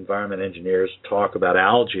environment engineers talk about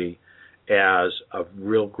algae as a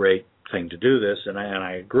real great thing to do this, and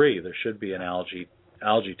I agree. There should be an algae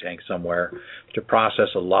tank somewhere to process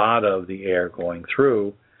a lot of the air going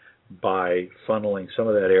through by funneling some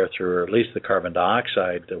of that air through, or at least the carbon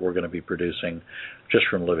dioxide that we're going to be producing just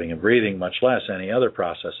from living and breathing, much less any other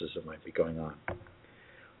processes that might be going on.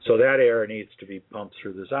 So that air needs to be pumped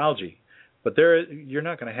through this algae. But you're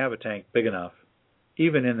not going to have a tank big enough,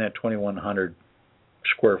 even in that 2,100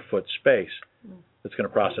 square foot space, that's going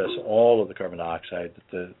to process all of the carbon dioxide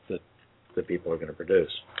that people are going to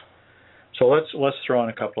produce. So let's throw in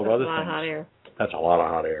a couple of other things. That's a lot of hot air. That's a lot of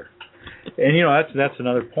hot air. And that's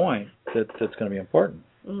another point that's going to be important.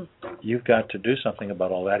 Mm. You've got to do something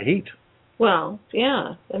about all that heat. Well,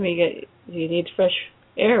 yeah. I mean, you need fresh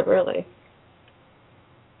air, really.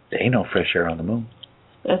 There ain't no fresh air on the moon.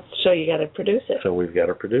 So you got to produce it. So we've got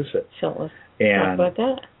to produce it. So let's talk about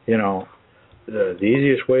that. The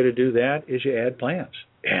easiest way to do that is you add plants,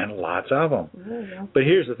 and lots of them. Yeah. But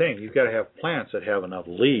here's the thing: you've got to have plants that have enough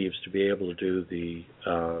leaves to be able to do the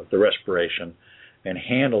respiration and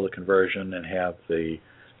handle the conversion and have the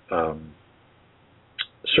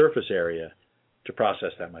surface area to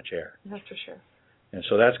process that much air. That's for sure. And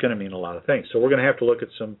so that's going to mean a lot of things. So we're going to have to look at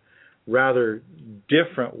some rather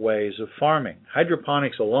different ways of farming.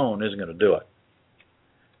 Hydroponics alone isn't going to do it,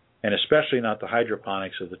 and especially not the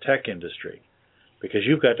hydroponics of the tech industry, because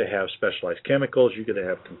you've got to have specialized chemicals. You've got to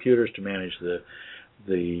have computers to manage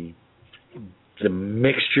the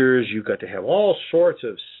mixtures. You've got to have all sorts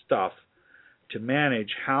of stuff to manage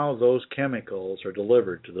how those chemicals are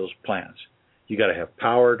delivered to those plants. You got to have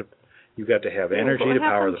power. You've got to have energy to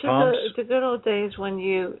power the pumps. The good old days when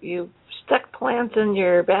you stuck plants in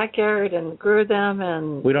your backyard and grew them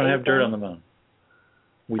and... We don't have dirt on the moon.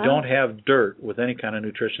 We don't have dirt with any kind of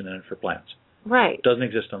nutrition in it for plants. Right. It doesn't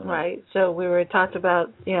exist on the moon. Right. So we were talked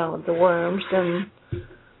about, the worms and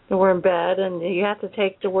the worm bed, and you have to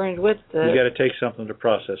take the worms with the... You got to take something to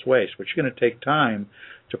process waste, but you're going to take time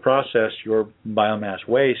to process your biomass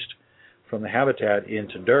waste from the habitat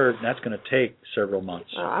into dirt, and that's going to take several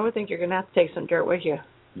months. I would think you're going to have to take some dirt with you.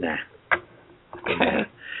 Nah.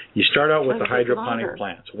 You start out with the hydroponic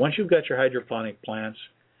plants. Once you've got your hydroponic plants,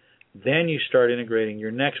 then you start integrating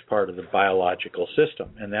your next part of the biological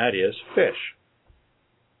system, and that is fish.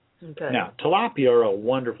 Okay. Now, tilapia are a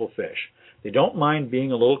wonderful fish. They don't mind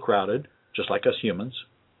being a little crowded, just like us humans.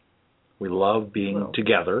 We love being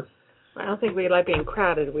together. I don't think we like being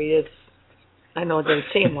crowded. I know it doesn't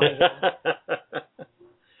seem like that.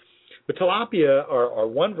 But tilapia are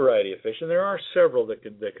one variety of fish, and there are several that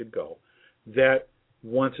could go. That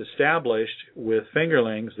once established with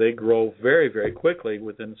fingerlings, they grow very, very quickly.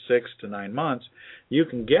 Within 6 to 9 months, you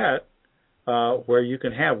can get where you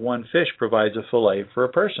can have one fish provides a fillet for a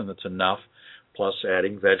person. That's enough, plus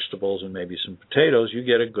adding vegetables and maybe some potatoes, you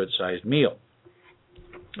get a good-sized meal.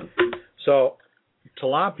 So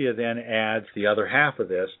tilapia then adds the other half of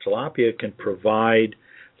this. Tilapia can provide,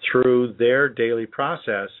 through their daily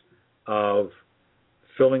process of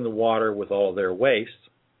filling the water with all their waste,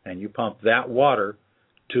 and you pump that water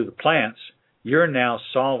to the plants, you're now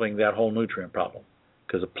solving that whole nutrient problem,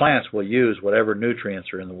 because the plants will use whatever nutrients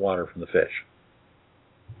are in the water from the fish.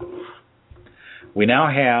 We now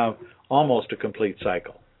have almost a complete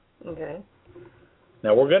cycle. Okay.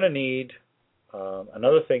 Now we're going to need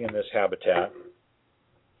another thing in this habitat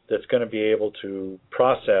that's going to be able to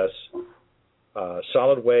process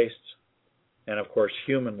solid wastes and, of course,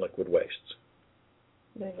 human liquid wastes.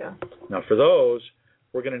 There you go. Now for those,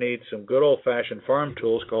 we're going to need some good old-fashioned farm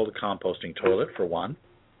tools called a composting toilet, for one,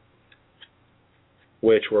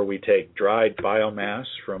 where we take dried biomass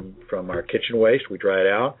from our kitchen waste, we dry it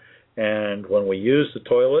out, and when we use the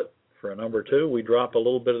toilet for a number 2, we drop a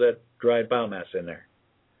little bit of that dried biomass in there.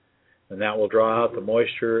 And that will draw out the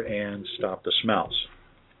moisture and stop the smells.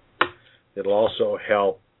 It'll also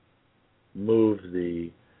help move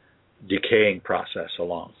the decaying process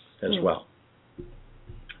along as well.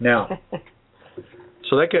 Now,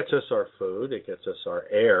 so that gets us our food, it gets us our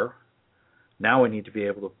air. Now we need to be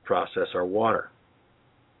able to process our water.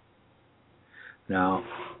 Now,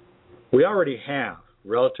 we already have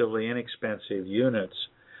relatively inexpensive units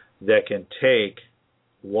that can take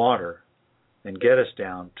water and get us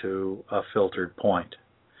down to a filtered point.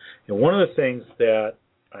 And one of the things that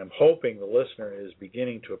I'm hoping the listener is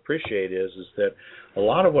beginning to appreciate is that a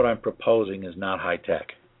lot of what I'm proposing is not high-tech.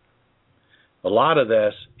 A lot of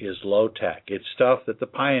this is low-tech. It's stuff that the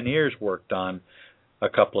pioneers worked on a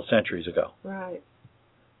couple of centuries ago. Right.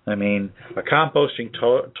 I mean, a composting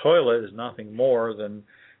toilet is nothing more than,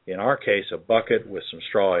 in our case, a bucket with some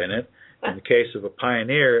straw in it. In the case of a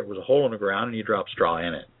pioneer, it was a hole in the ground and you drop straw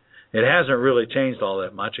in it. It hasn't really changed all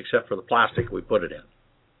that much except for the plastic we put it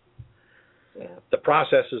in. Yeah. The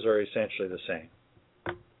processes are essentially the same.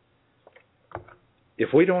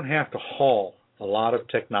 If we don't have to haul a lot of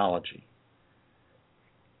technology,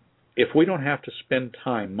 if we don't have to spend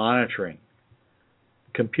time monitoring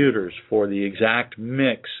computers for the exact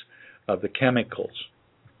mix of the chemicals,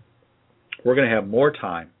 we're going to have more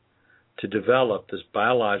time to develop this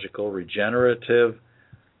biological regenerative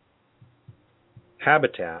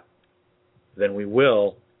habitat than we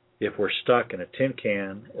will if we're stuck in a tin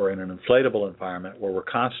can or in an inflatable environment where we're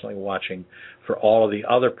constantly watching for all of the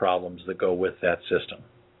other problems that go with that system.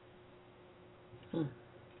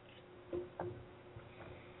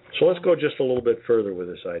 So let's go just a little bit further with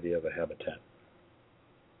this idea of a habitat.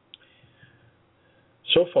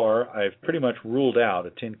 So far, I've pretty much ruled out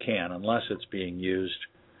a tin can unless it's being used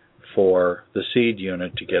for the seed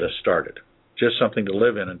unit to get us started. Just something to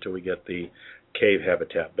live in until we get the cave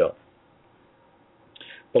habitat built.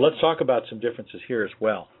 But let's talk about some differences here as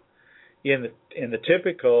well. In the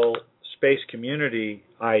typical space community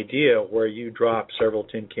idea where you drop several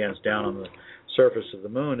tin cans down on the surface of the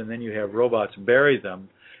moon and then you have robots bury them,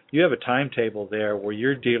 you have a timetable there where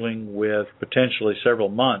you're dealing with potentially several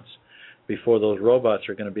months before those robots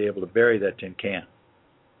are going to be able to bury that tin can.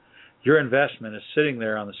 Your investment is sitting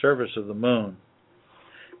there on the surface of the moon.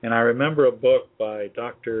 And I remember a book by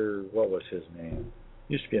Dr. what was his name?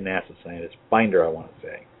 Used to be a NASA scientist, Binder, I want to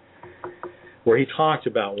say, where he talked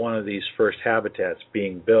about one of these first habitats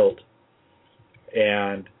being built.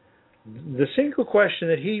 And the single question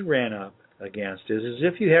that he ran up against is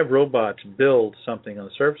if you have robots build something on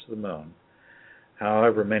the surface of the moon,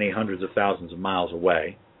 however many hundreds of thousands of miles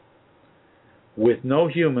away, with no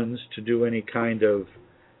humans to do any kind of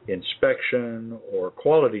inspection or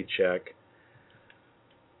quality check,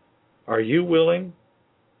 are you willing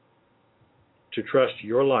to trust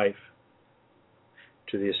your life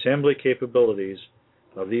to the assembly capabilities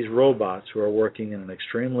of these robots who are working in an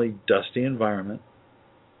extremely dusty environment,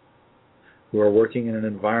 who are working in an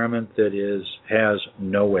environment that has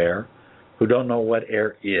no air, who don't know what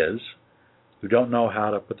air is, who don't know how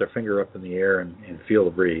to put their finger up in the air and feel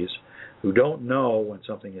the breeze, who don't know when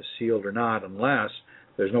something is sealed or not unless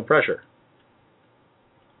there's no pressure.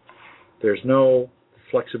 There's no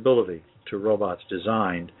flexibility to robots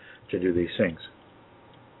designed to do these things.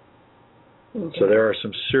 Okay. So there are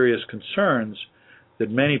some serious concerns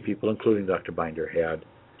that many people, including Dr. Binder, had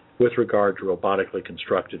with regard to robotically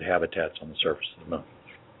constructed habitats on the surface of the moon,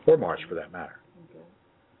 or Mars for that matter.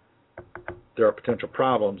 Okay. There are potential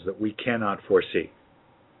problems that we cannot foresee.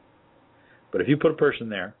 But if you put a person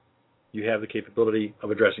there, you have the capability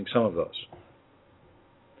of addressing some of those.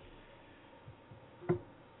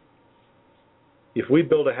 If we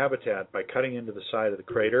build a habitat by cutting into the side of the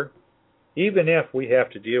crater, even if we have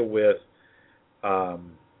to deal with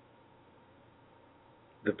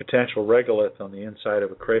the potential regolith on the inside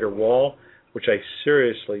of a crater wall, which I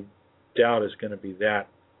seriously doubt is going to be that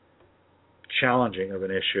challenging of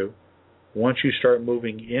an issue. Once you start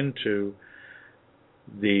moving into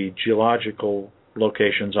the geological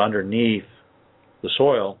locations underneath the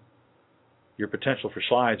soil, your potential for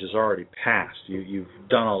slides is already past. You've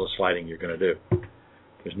done all the sliding you're going to do.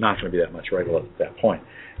 There's not going to be that much regolith at that point.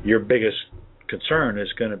 Your biggest concern is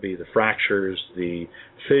going to be the fractures, the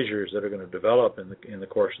fissures that are going to develop in the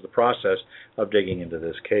course of the process of digging into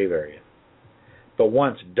this cave area. But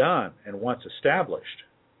once done and once established,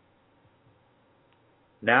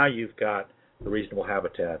 now you've got a reasonable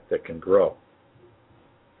habitat that can grow.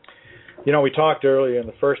 You know, we talked earlier in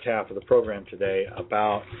the first half of the program today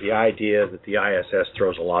about the idea that the ISS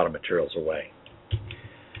throws a lot of materials away.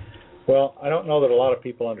 Well, I don't know that a lot of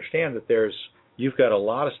people understand that you've got a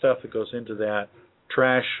lot of stuff that goes into that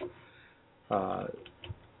trash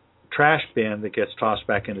bin that gets tossed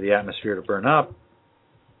back into the atmosphere to burn up,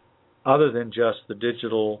 other than just the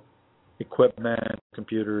digital equipment,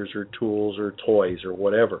 computers or tools or toys or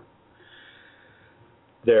whatever.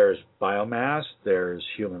 There's biomass, there's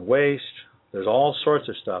human waste, there's all sorts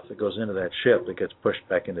of stuff that goes into that ship that gets pushed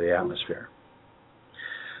back into the atmosphere.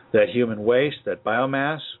 That human waste, that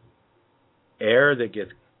biomass, air that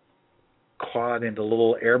gets caught into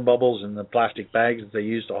little air bubbles in the plastic bags that they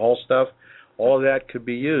use to haul stuff, all of that could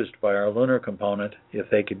be used by our lunar component if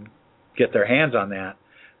they could get their hands on that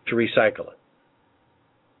to recycle it.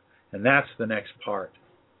 And that's the next part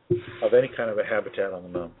of any kind of a habitat on the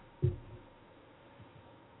moon.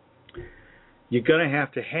 You're going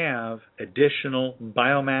to have additional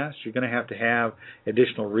biomass. You're going to have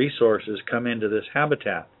additional resources come into this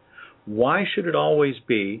habitat. Why should it always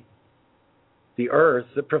be the Earth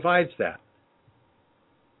that provides that?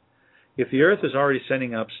 If the Earth is already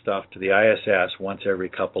sending up stuff to the ISS once every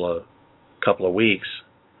couple of weeks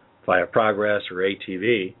via Progress or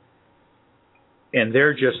ATV, and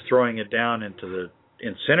they're just throwing it down into the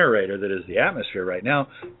incinerator that is the atmosphere right now,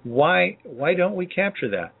 why don't we capture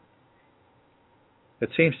that? It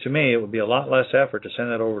seems to me it would be a lot less effort to send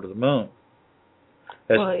that over to the moon.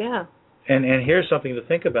 Well, yeah. And here's something to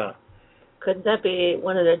think about. Couldn't that be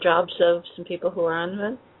one of the jobs of some people who are on the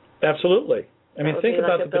moon? Absolutely. I mean, think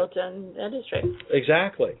about the built-in industry.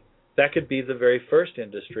 Exactly. That could be the very first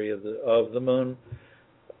industry of the moon.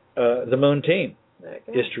 The moon team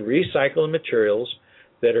is to recycle the materials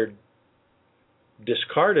that are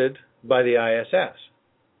discarded by the ISS.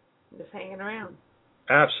 Just hanging around.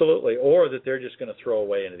 Absolutely. Or that they're just going to throw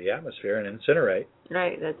away into the atmosphere and incinerate.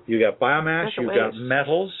 Right. You got biomass, you've got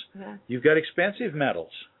metals, you've got expensive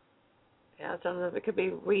metals. Yeah, some of it could be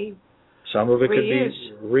reused. Some of it could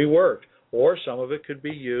be reworked. Or some of it could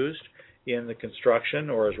be used in the construction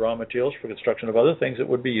or as raw materials for construction of other things that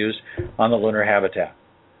would be used on the lunar habitat.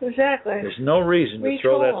 Exactly. There's no reason to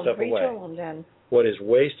throw that stuff away. Then. What is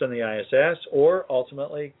waste on the ISS, or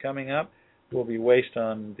ultimately coming up, will be waste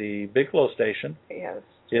on the Bigelow station. Yes.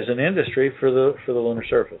 Is an industry for the lunar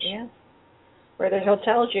surface. Yeah. Where there's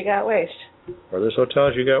hotels, you got waste. Where there's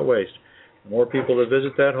hotels, you got waste. The more people that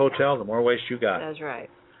visit that hotel, the more waste you got. That's right.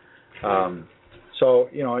 So,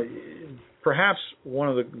 you know, perhaps one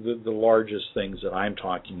of the largest things that I'm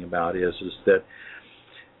talking about is that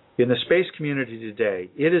in the space community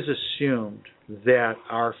today, it is assumed that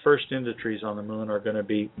our first industries on the moon are going to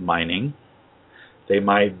be mining. They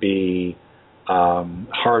might be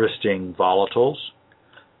harvesting volatiles.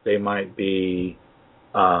 They might be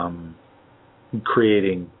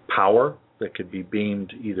creating power that could be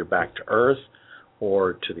beamed either back to Earth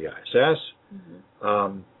or to the ISS.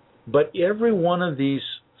 Mm-hmm. But every one of these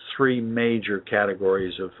three major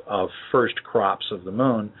categories of first crops of the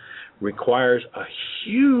moon requires a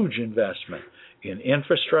huge investment in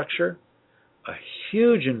infrastructure, a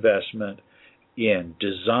huge investment in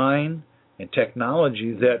design and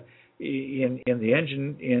technology that in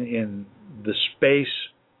the space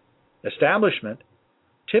establishment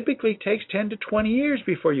typically takes 10 to 20 years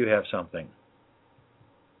before you have something.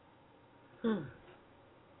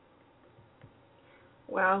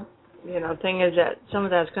 Well, you know, the thing is that some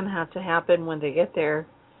of that's going to have to happen when they get there.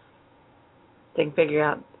 They can figure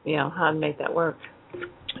out, you know, how to make that work.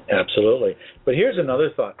 Absolutely. But here's another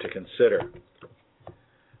thought to consider.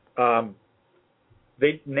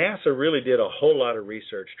 NASA really did a whole lot of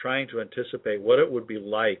research trying to anticipate what it would be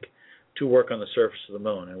like to work on the surface of the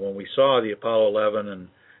moon. And when we saw the Apollo 11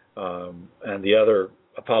 and the other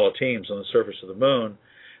Apollo teams on the surface of the moon,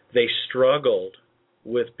 they struggled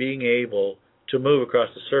with being able to move across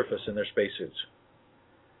the surface in their spacesuits.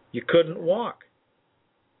 You couldn't walk.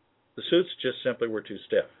 The suits just simply were too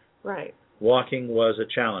stiff. Right. Walking was a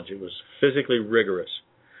challenge. It was physically rigorous.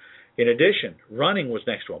 In addition, running was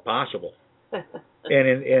next to impossible. And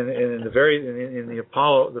in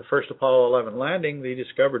the first Apollo 11 landing, they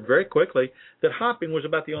discovered very quickly that hopping was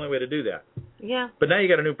about the only way to do that. Yeah. But now you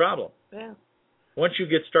got a new problem. Yeah. Once you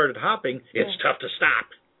get started hopping, it's tough to stop.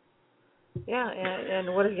 Yeah,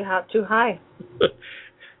 and what if you hop too high?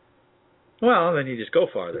 Well, then you just go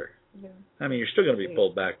farther. Yeah. I mean, you're still going to be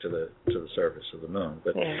pulled back to the surface of the moon.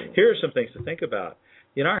 But Yeah. here are some things to think about.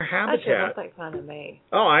 In our habitat, That looked like fun to me.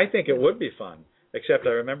 Oh, I think it would be fun. Except I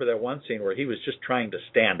remember that one scene where he was just trying to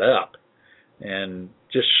stand up and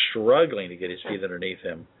just struggling to get his feet underneath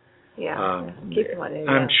him. Yeah. Keep him on there.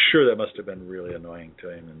 I'm sure that must have been really annoying to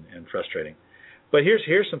him and frustrating. But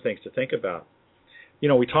here's some things to think about. You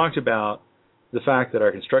know, we talked about the fact that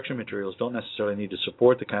our construction materials don't necessarily need to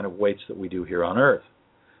support the kind of weights that we do here on Earth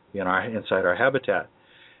inside our habitat.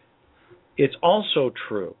 It's also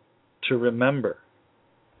true to remember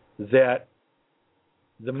that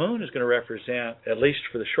the moon is going to represent, at least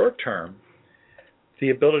for the short term,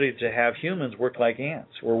 the ability to have humans work like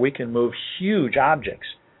ants, where we can move huge objects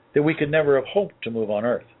that we could never have hoped to move on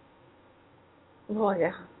Earth. Oh,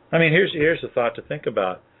 yeah. I mean, here's the thought to think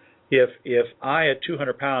about. If I, at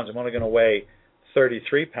 200 pounds, am only going to weigh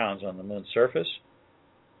 33 pounds on the moon's surface,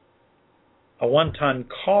 a 1-ton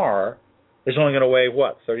car is only going to weigh,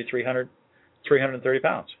 what, 330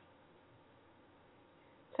 pounds?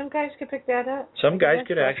 Some guys could pick that up. Some guys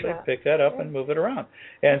could actually pick that up and move it around.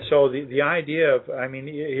 And so the idea of, I mean,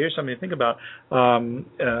 here's something to think about.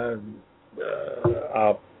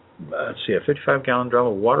 Let's see, a 55-gallon drum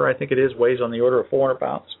of water, I think it is, weighs on the order of 400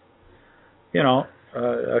 pounds. You know,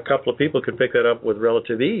 a couple of people could pick that up with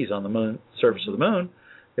relative ease on the surface of the moon.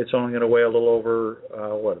 It's only going to weigh a little over,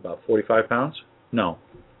 about 45 pounds? No,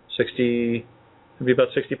 60, it'd be about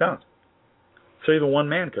 60 pounds. So even one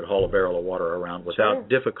man could haul a barrel of water around without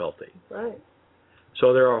difficulty. Right.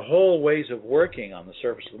 So there are whole ways of working on the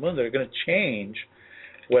surface of the moon that are going to change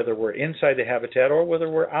whether we're inside the habitat or whether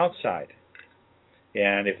we're outside.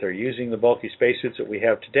 And if they're using the bulky spacesuits that we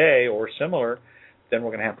have today or similar, then we're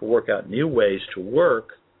going to have to work out new ways to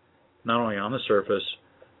work, not only on the surface,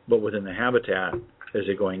 but within the habitat as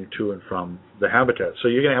they're going to and from the habitat. So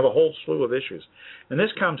you're going to have a whole slew of issues. And this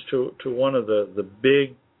comes to one of the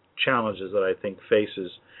big challenges that I think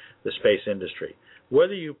faces the space industry.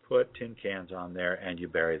 Whether you put tin cans on there and you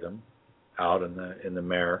bury them out in the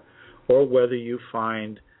mare, or whether you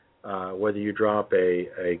whether you drop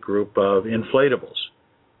a group of inflatables,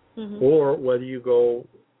 or whether you go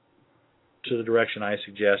to the direction I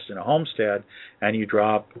suggest in a homestead and you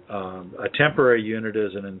drop a temporary unit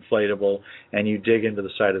as an inflatable and you dig into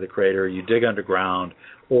the side of the crater, you dig underground,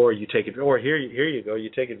 or you take it, or here you go,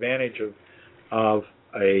 you take advantage of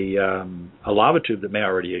a lava tube that may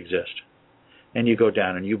already exist, and you go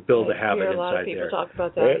down and you build a habit inside there. A lot of people talk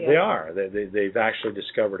about that. They are. They've actually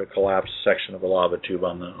discovered a collapsed section of a lava tube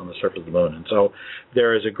on the surface of the moon, and so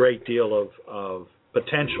there is a great deal of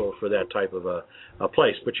potential for that type of a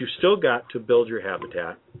place. But you've still got to build your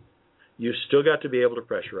habitat. You've still got to be able to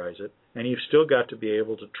pressurize it, and you've still got to be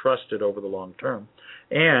able to trust it over the long term.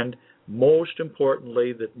 And most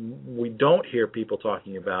importantly, that we don't hear people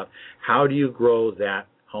talking about, how do you grow that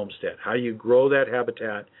homestead? How do you grow that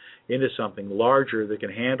habitat into something larger that can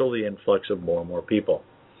handle the influx of more and more people?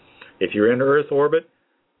 If you're in Earth orbit,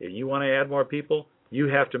 if you want to add more people, you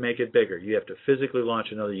have to make it bigger. You have to physically launch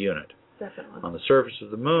another unit. Definitely. On the surface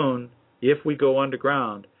of the moon, if we go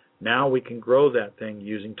underground, now we can grow that thing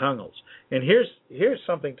using tunnels. And here's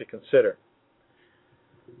something to consider.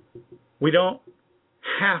 We don't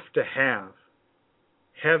have to have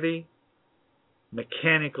heavy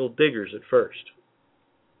mechanical diggers at first.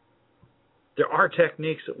 There are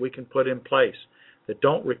techniques that we can put in place that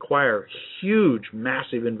don't require huge,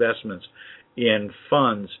 massive investments in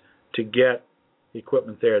funds to get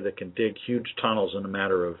equipment there that can dig huge tunnels in a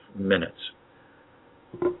matter of minutes.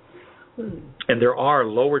 And there are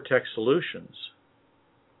lower tech solutions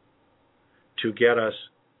to get us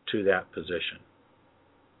to that position.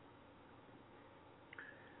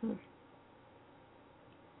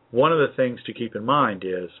 One of the things to keep in mind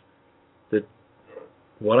is that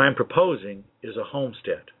what I'm proposing is a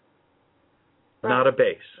homestead, not a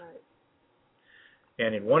base. Right.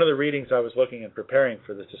 And in one of the readings I was looking and preparing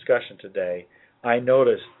for this discussion today, I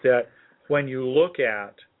noticed that when you look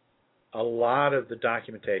at a lot of the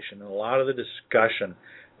documentation and a lot of the discussion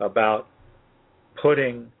about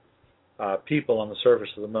putting people on the surface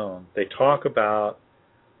of the moon, they talk about,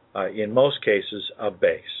 in most cases, a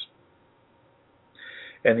base.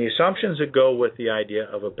 And the assumptions that go with the idea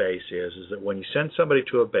of a base is that when you send somebody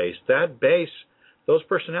to a base, that base, those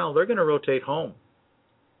personnel, they're going to rotate home.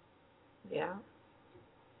 Yeah.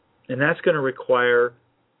 And that's going to require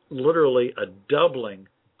literally a doubling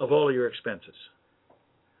of all of your expenses.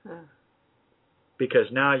 Because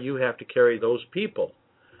now you have to carry those people,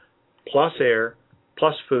 plus air,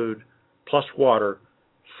 plus food, plus water,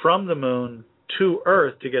 from the moon to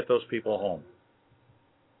Earth to get those people home.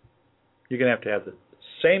 You're going to have the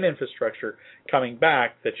same infrastructure coming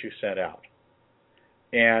back that you sent out.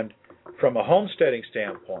 And from a homesteading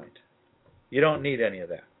standpoint, you don't need any of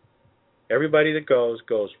that. Everybody that goes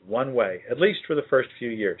one way, at least for the first few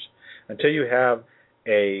years, until you have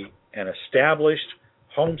an established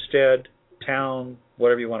homestead, town,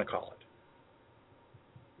 whatever you want to call it.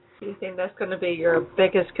 Do you think that's going to be your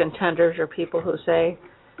biggest contenders, or people who say,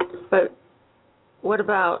 but what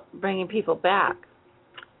about bringing people back?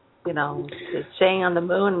 You know, staying on the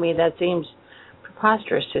moon, I mean, that seems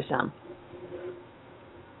preposterous to some.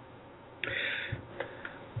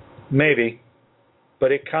 Maybe,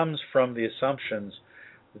 but it comes from the assumptions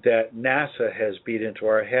that NASA has beat into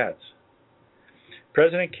our heads.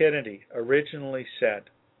 President Kennedy originally said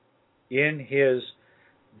in his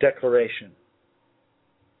declaration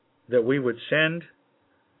that we would send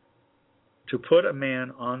to put a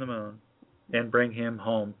man on the moon and bring him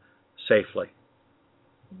home safely.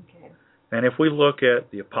 Okay. And if we look at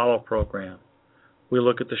the Apollo program, we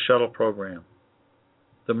look at the shuttle program,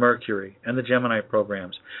 the Mercury, and the Gemini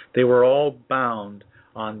programs, they were all bound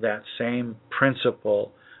on that same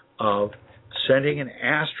principle of sending an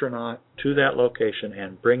astronaut to that location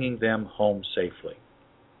and bringing them home safely.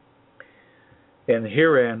 And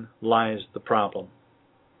herein lies the problem.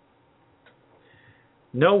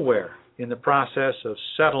 Nowhere in the process of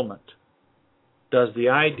settlement does the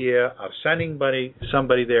idea of sending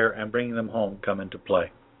somebody there and bringing them home come into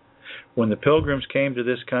play. When the Pilgrims came to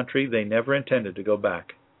this country, they never intended to go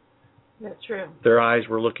back. That's true. Their eyes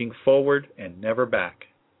were looking forward and never back.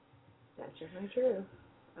 That's certainly true.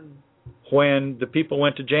 When the people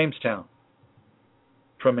went to Jamestown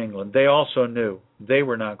from England, they also knew they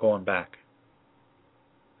were not going back.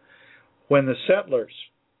 When the settlers,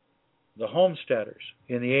 the homesteaders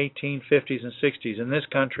in the 1850s and 60s in this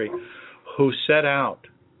country, who set out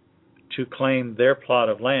to claim their plot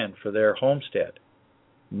of land for their homestead,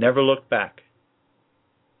 never looked back.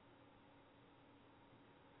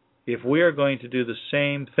 If we are going to do the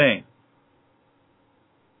same thing,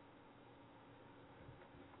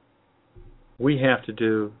 we have to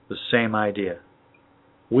do the same idea.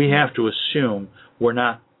 We have to assume we're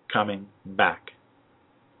not coming back.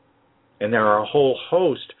 And there are a whole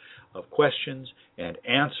host of questions and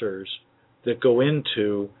answers that go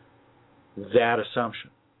into that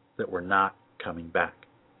assumption that we're not coming back.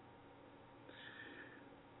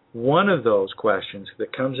 One of those questions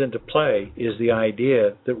that comes into play is the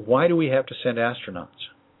idea that why do we have to send astronauts?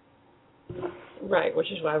 Right,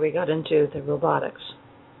 which is why we got into the robotics.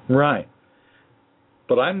 Right.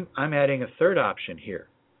 But I'm adding a third option here.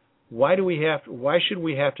 Why should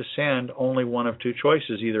we have to send only one of two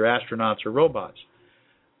choices, either astronauts or robots?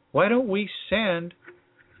 Why don't we send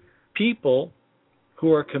people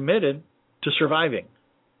who are committed to surviving?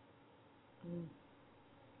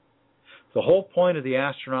 The whole point of the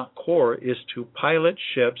astronaut corps is to pilot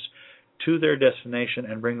ships to their destination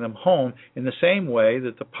and bring them home in the same way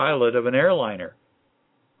that the pilot of an airliner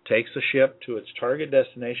takes the ship to its target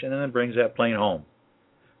destination and then brings that plane home.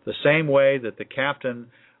 The same way that the captain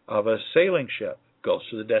of a sailing ship goes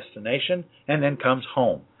to the destination and then comes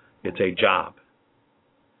home. It's a job.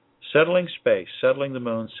 Settling space, settling the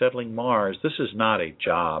moon, settling Mars, this is not a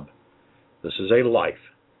job. This is a life.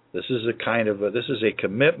 This is a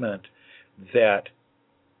commitment that,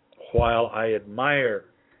 while I admire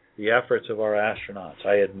the efforts of our astronauts,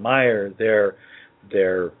 I admire their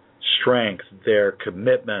strength, their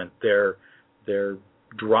commitment, their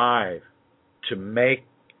drive to make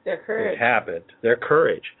it happen, their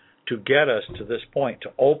courage to get us to this point, to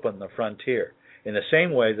open the frontier, in the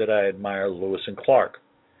same way that I admire Lewis and Clark,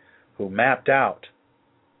 who mapped out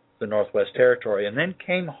the Northwest Territory and then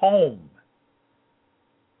came home.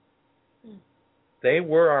 They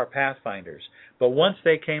were our pathfinders. But once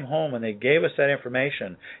they came home and they gave us that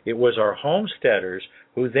information, it was our homesteaders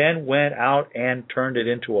who then went out and turned it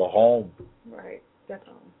into a home. Right,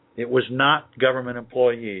 definitely. It was not government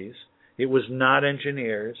employees. It was not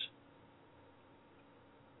engineers.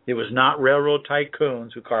 It was not railroad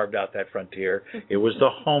tycoons who carved out that frontier. It was the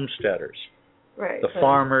homesteaders. Right. The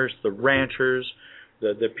farmers, the ranchers,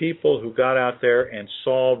 the people who got out there and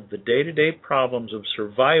solved the day-to-day problems of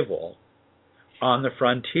survival on the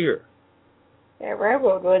frontier. Yeah,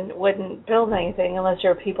 railroad wouldn't build anything unless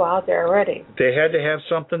there were people out there already. They had to have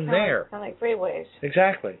something there. Kind of like freeways.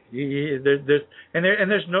 Exactly.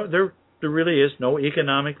 really is no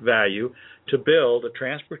economic value to build a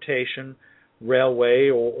transportation railway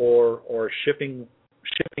or shipping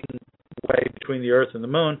way between the Earth and the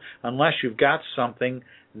Moon unless you've got something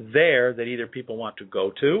there that either people want to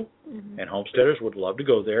go to, and homesteaders would love to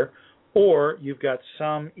go there, or you've got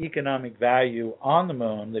some economic value on the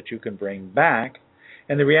Moon that you can bring back.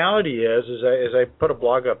 And the reality is as I put a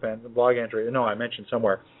blog entry, I mentioned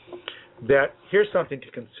somewhere, that here's something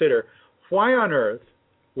to consider. Why on earth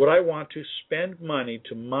would I want to spend money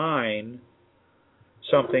to mine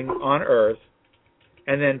something on Earth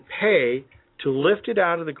and then pay to lift it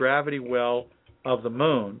out of the gravity well of the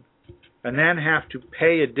Moon and then have to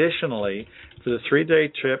pay additionally for the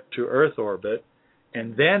 3-day trip to Earth orbit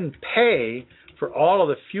and then pay for all of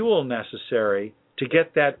the fuel necessary to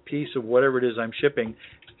get that piece of whatever it is I'm shipping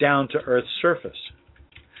down to Earth's surface?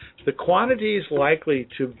 The quantities likely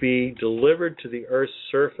to be delivered to the Earth's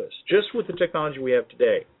surface, just with the technology we have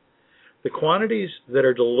today, the quantities that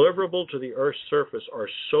are deliverable to the Earth's surface are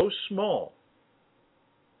so small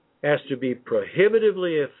as to be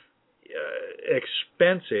prohibitively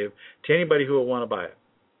expensive to anybody who will want to buy it.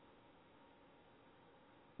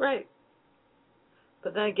 Right.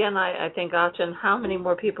 But then again, I think often how many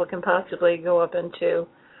more people can possibly go up into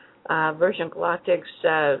Virgin Galactic's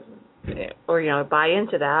or buy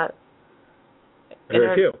into that?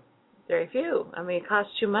 Very few. Very few. I mean, it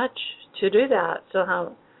costs too much to do that. So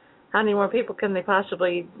how many more people can they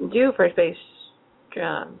possibly do for space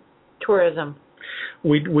tourism?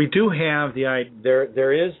 We do have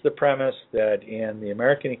there is the premise that in the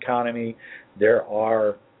American economy there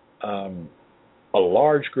are a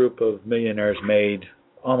large group of millionaires made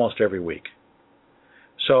almost every week.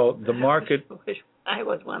 So the market. I wish I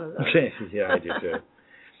was one of those. Yeah, I do too.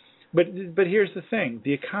 But here's the thing: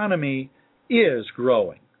 the economy is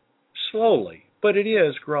growing slowly, but it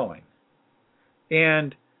is growing,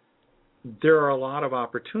 and there are a lot of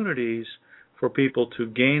opportunities for people to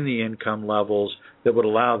gain the income levels that would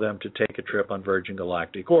allow them to take a trip on Virgin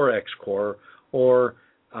Galactic or X-Corps or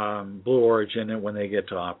Blue Origin when they get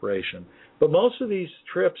to operation. But most of these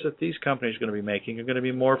trips that these companies are going to be making are going to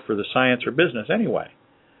be more for the science or business anyway.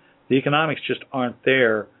 The economics just aren't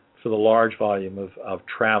there for the large volume of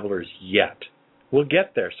travelers yet. We'll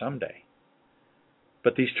get there someday.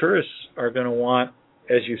 But these tourists are going to want,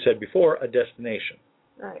 as you said before, a destination.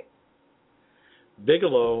 Right.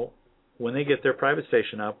 Bigelow, when they get their private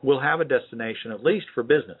station up, will have a destination at least for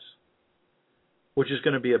business, which is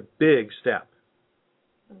going to be a big step.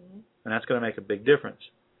 Mm-hmm. And that's going to make a big difference.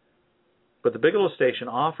 But the Bigelow station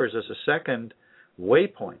offers us a second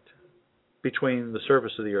waypoint between the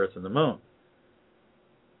surface of the Earth and the Moon,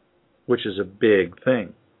 which is a big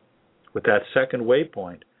thing. With that second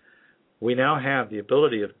waypoint, we now have the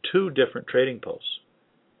ability of 2 different trading posts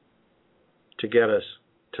to get us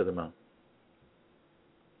to the Moon.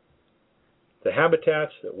 The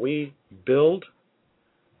habitats that we build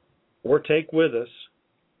or take with us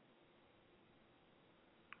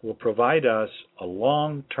will provide us a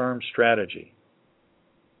long-term strategy.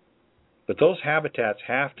 But those habitats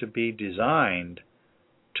have to be designed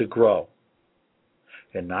to grow.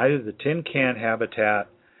 And neither the tin can habitat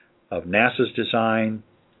of NASA's design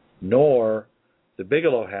nor the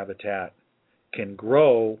Bigelow habitat can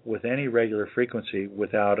grow with any regular frequency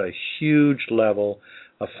without a huge level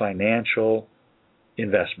of financial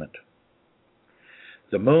investment.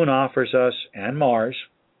 The Moon offers us, and Mars,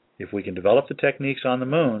 if we can develop the techniques on the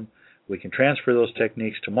Moon, we can transfer those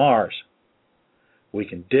techniques to Mars. We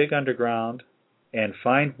can dig underground and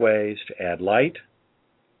find ways to add light,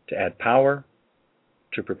 to add power,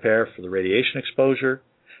 to prepare for the radiation exposure,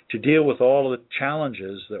 to deal with all of the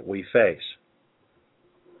challenges that we face.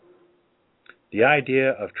 The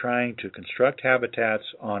idea of trying to construct habitats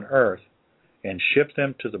on Earth and ship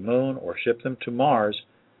them to the Moon or ship them to Mars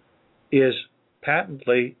is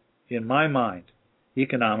patently, in my mind,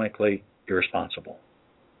 economically irresponsible.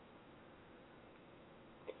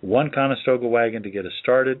 One Conestoga wagon to get us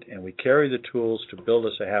started, and we carry the tools to build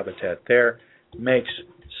us a habitat there, makes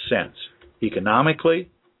sense. Economically,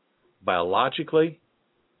 biologically,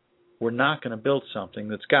 we're not going to build something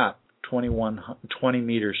that's got 20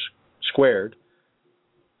 meters squared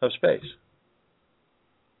of space.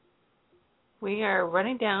 We are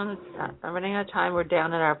running out of time. We're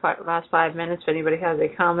down at our last 5 minutes. If anybody has any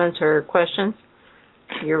comments or questions,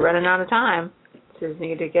 you're running out of time. So you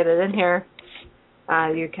need to get it in here.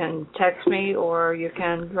 You can text me or you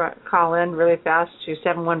can call in really fast to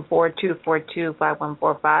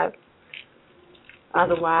 714-242-5145.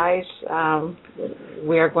 Otherwise,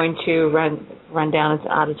 we are going to run down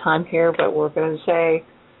out of time here, but we're going to say,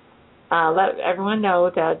 let everyone know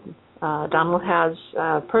that Donald has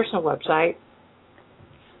a personal website,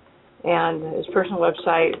 and his personal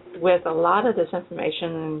website with a lot of this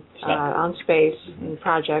information on space and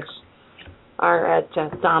projects are at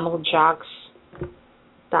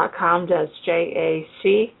donaldjacques.com. That's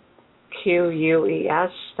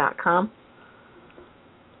JACQUES.com.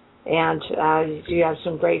 And you have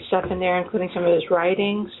some great stuff in there, including some of his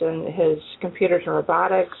writings and his computers and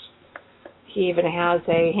robotics. He even has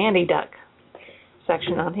a handy duck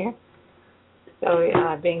section on here. So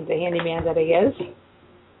being the handyman that he is.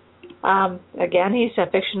 Again, he's a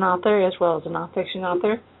fiction author as well as a nonfiction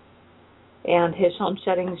author. And his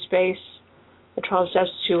Homesteading Space, the 12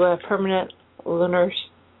 Steps to a Permanent Lunar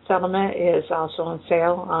Settlement, is also on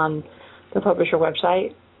sale on the publisher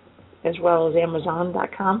website as well as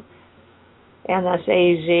Amazon.com. And that's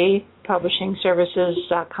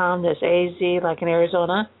AZPublishingServices.com. That's AZ like in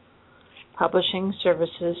Arizona,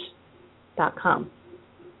 PublishingServices.com.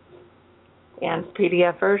 And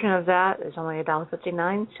PDF version of that is only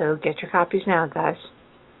 $1.59, so get your copies now, guys.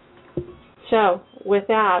 So with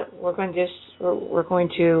that, we're going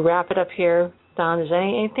to wrap it up here. Don, is there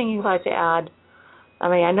anything you'd like to add? I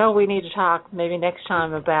mean, I know we need to talk maybe next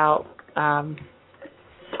time about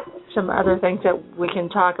some other things that we can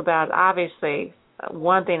talk about. Obviously,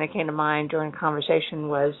 one thing that came to mind during the conversation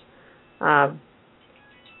was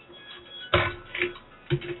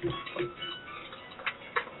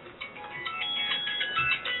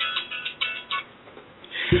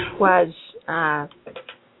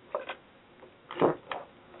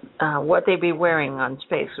what they'd be wearing on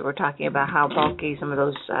space. So we're talking about how bulky some of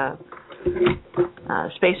those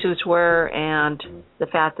spacesuits were, and the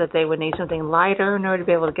fact that they would need something lighter in order to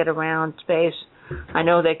be able to get around space. I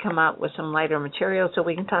know they come out with some lighter material, so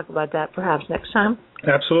we can talk about that perhaps next time.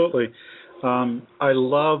 Absolutely. I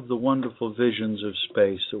love the wonderful visions of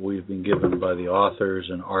space that we've been given by the authors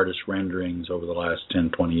and artist renderings over the last 10,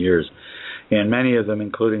 20 years. And many of them,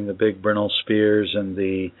 including the big Brinell spheres and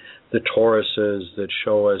the toruses that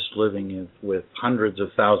show us living with hundreds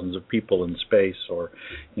of thousands of people in space or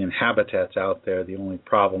in habitats out there. The only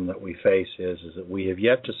problem that we face is that we have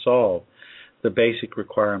yet to solve the basic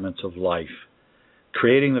requirements of life.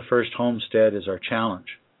 Creating the first homestead is our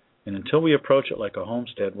challenge. And until we approach it like a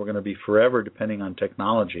homestead, we're going to be forever depending on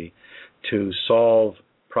technology to solve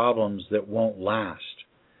problems that won't last.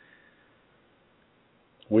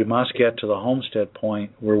 We must get to the homestead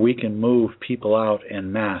point where we can move people out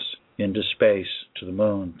en masse into space, to the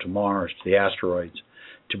moon, to Mars, to the asteroids,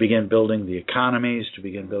 to begin building the economies, to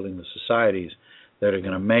begin building the societies that are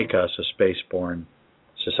going to make us a spaceborne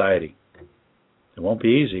society. It won't be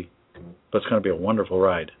easy, but it's going to be a wonderful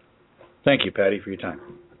ride. Thank you, Patty, for your time.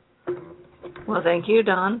 Well, thank you,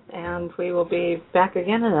 Don, and we will be back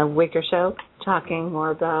again in a week or so talking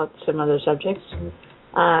more about some other subjects.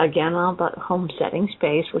 Again, all about Homesteading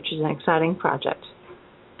Space, which is an exciting project.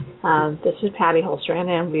 This is Patty Holstrand,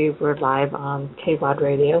 and we're live on KWAD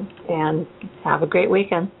Radio, and have a great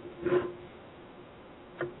weekend.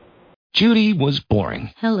 Judy was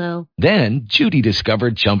boring. Hello. Then Judy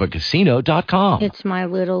discovered ChumbaCasino.com. It's my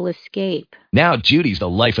little escape. Now Judy's the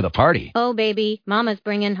life of the party. Oh, baby, mama's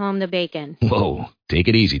bringing home the bacon. Whoa, take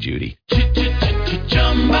it easy, Judy.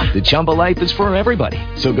 The Chumba life is for everybody.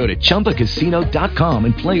 So go to ChumbaCasino.com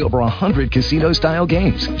and play over 100 casino-style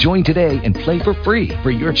games. Join today and play for free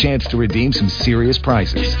for your chance to redeem some serious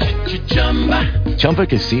prizes.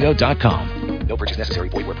 ChumbaCasino.com. No purchase necessary.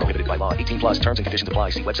 Void where prohibited by law. 18+ terms and conditions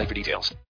apply. See website for details.